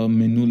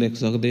मैनू लिख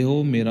सकते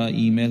हो। मेरा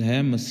ईमेल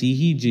है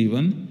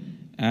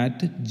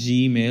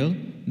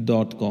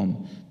masihijeevan@gmail.com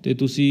तो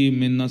तुसी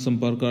मेरे नाल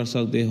संपर्क कर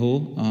सकते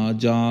हो।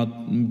 जां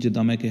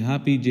जिद्दां मैं कहा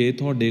भी जे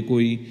तुहाडे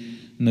कोई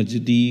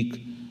नज़दीक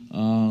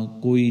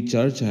कोई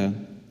चर्च है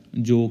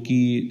जो कि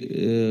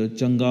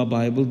चंगा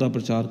बाइबल का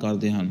प्रचार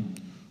करते हैं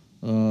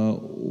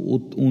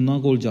उन्हां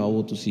कोल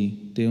जाओ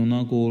तुसी ते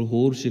उन्हां कोल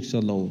होर शिक्षा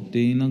लाओ तो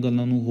इन्हां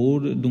गल्लां नूं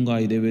होर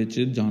डूंघाई दे विच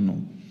जानो।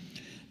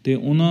 तो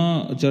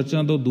उन्हां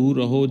चर्चां तो दूर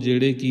रहो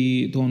जिहड़े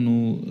कि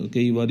तुहानूं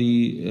कई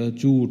वारी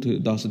झूठ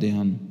दसदे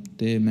हन।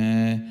 तो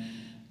मैं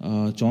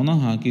चाहुंदा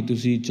हाँ कि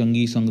तुसी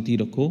चंगी संगति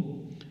रखो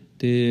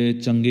तो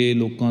चंगे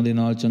लोकां दे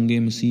नाल चंगे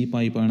मसीह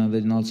भाई भैणां दे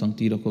नाल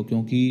संगति रखो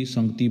क्योंकि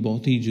संगति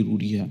बहुत ही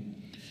जरूरी है।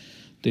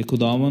 तो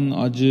खुदावन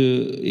अज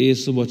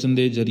इस वचन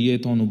के जरिए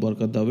तुहानूं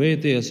बरकत देवे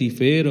तो असी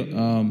फिर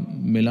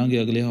मिलांगे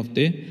अगले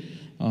हफ्ते।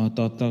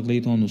 तद तक लई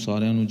तुहानूं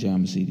सारिआं नूं जय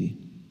मसीह दी।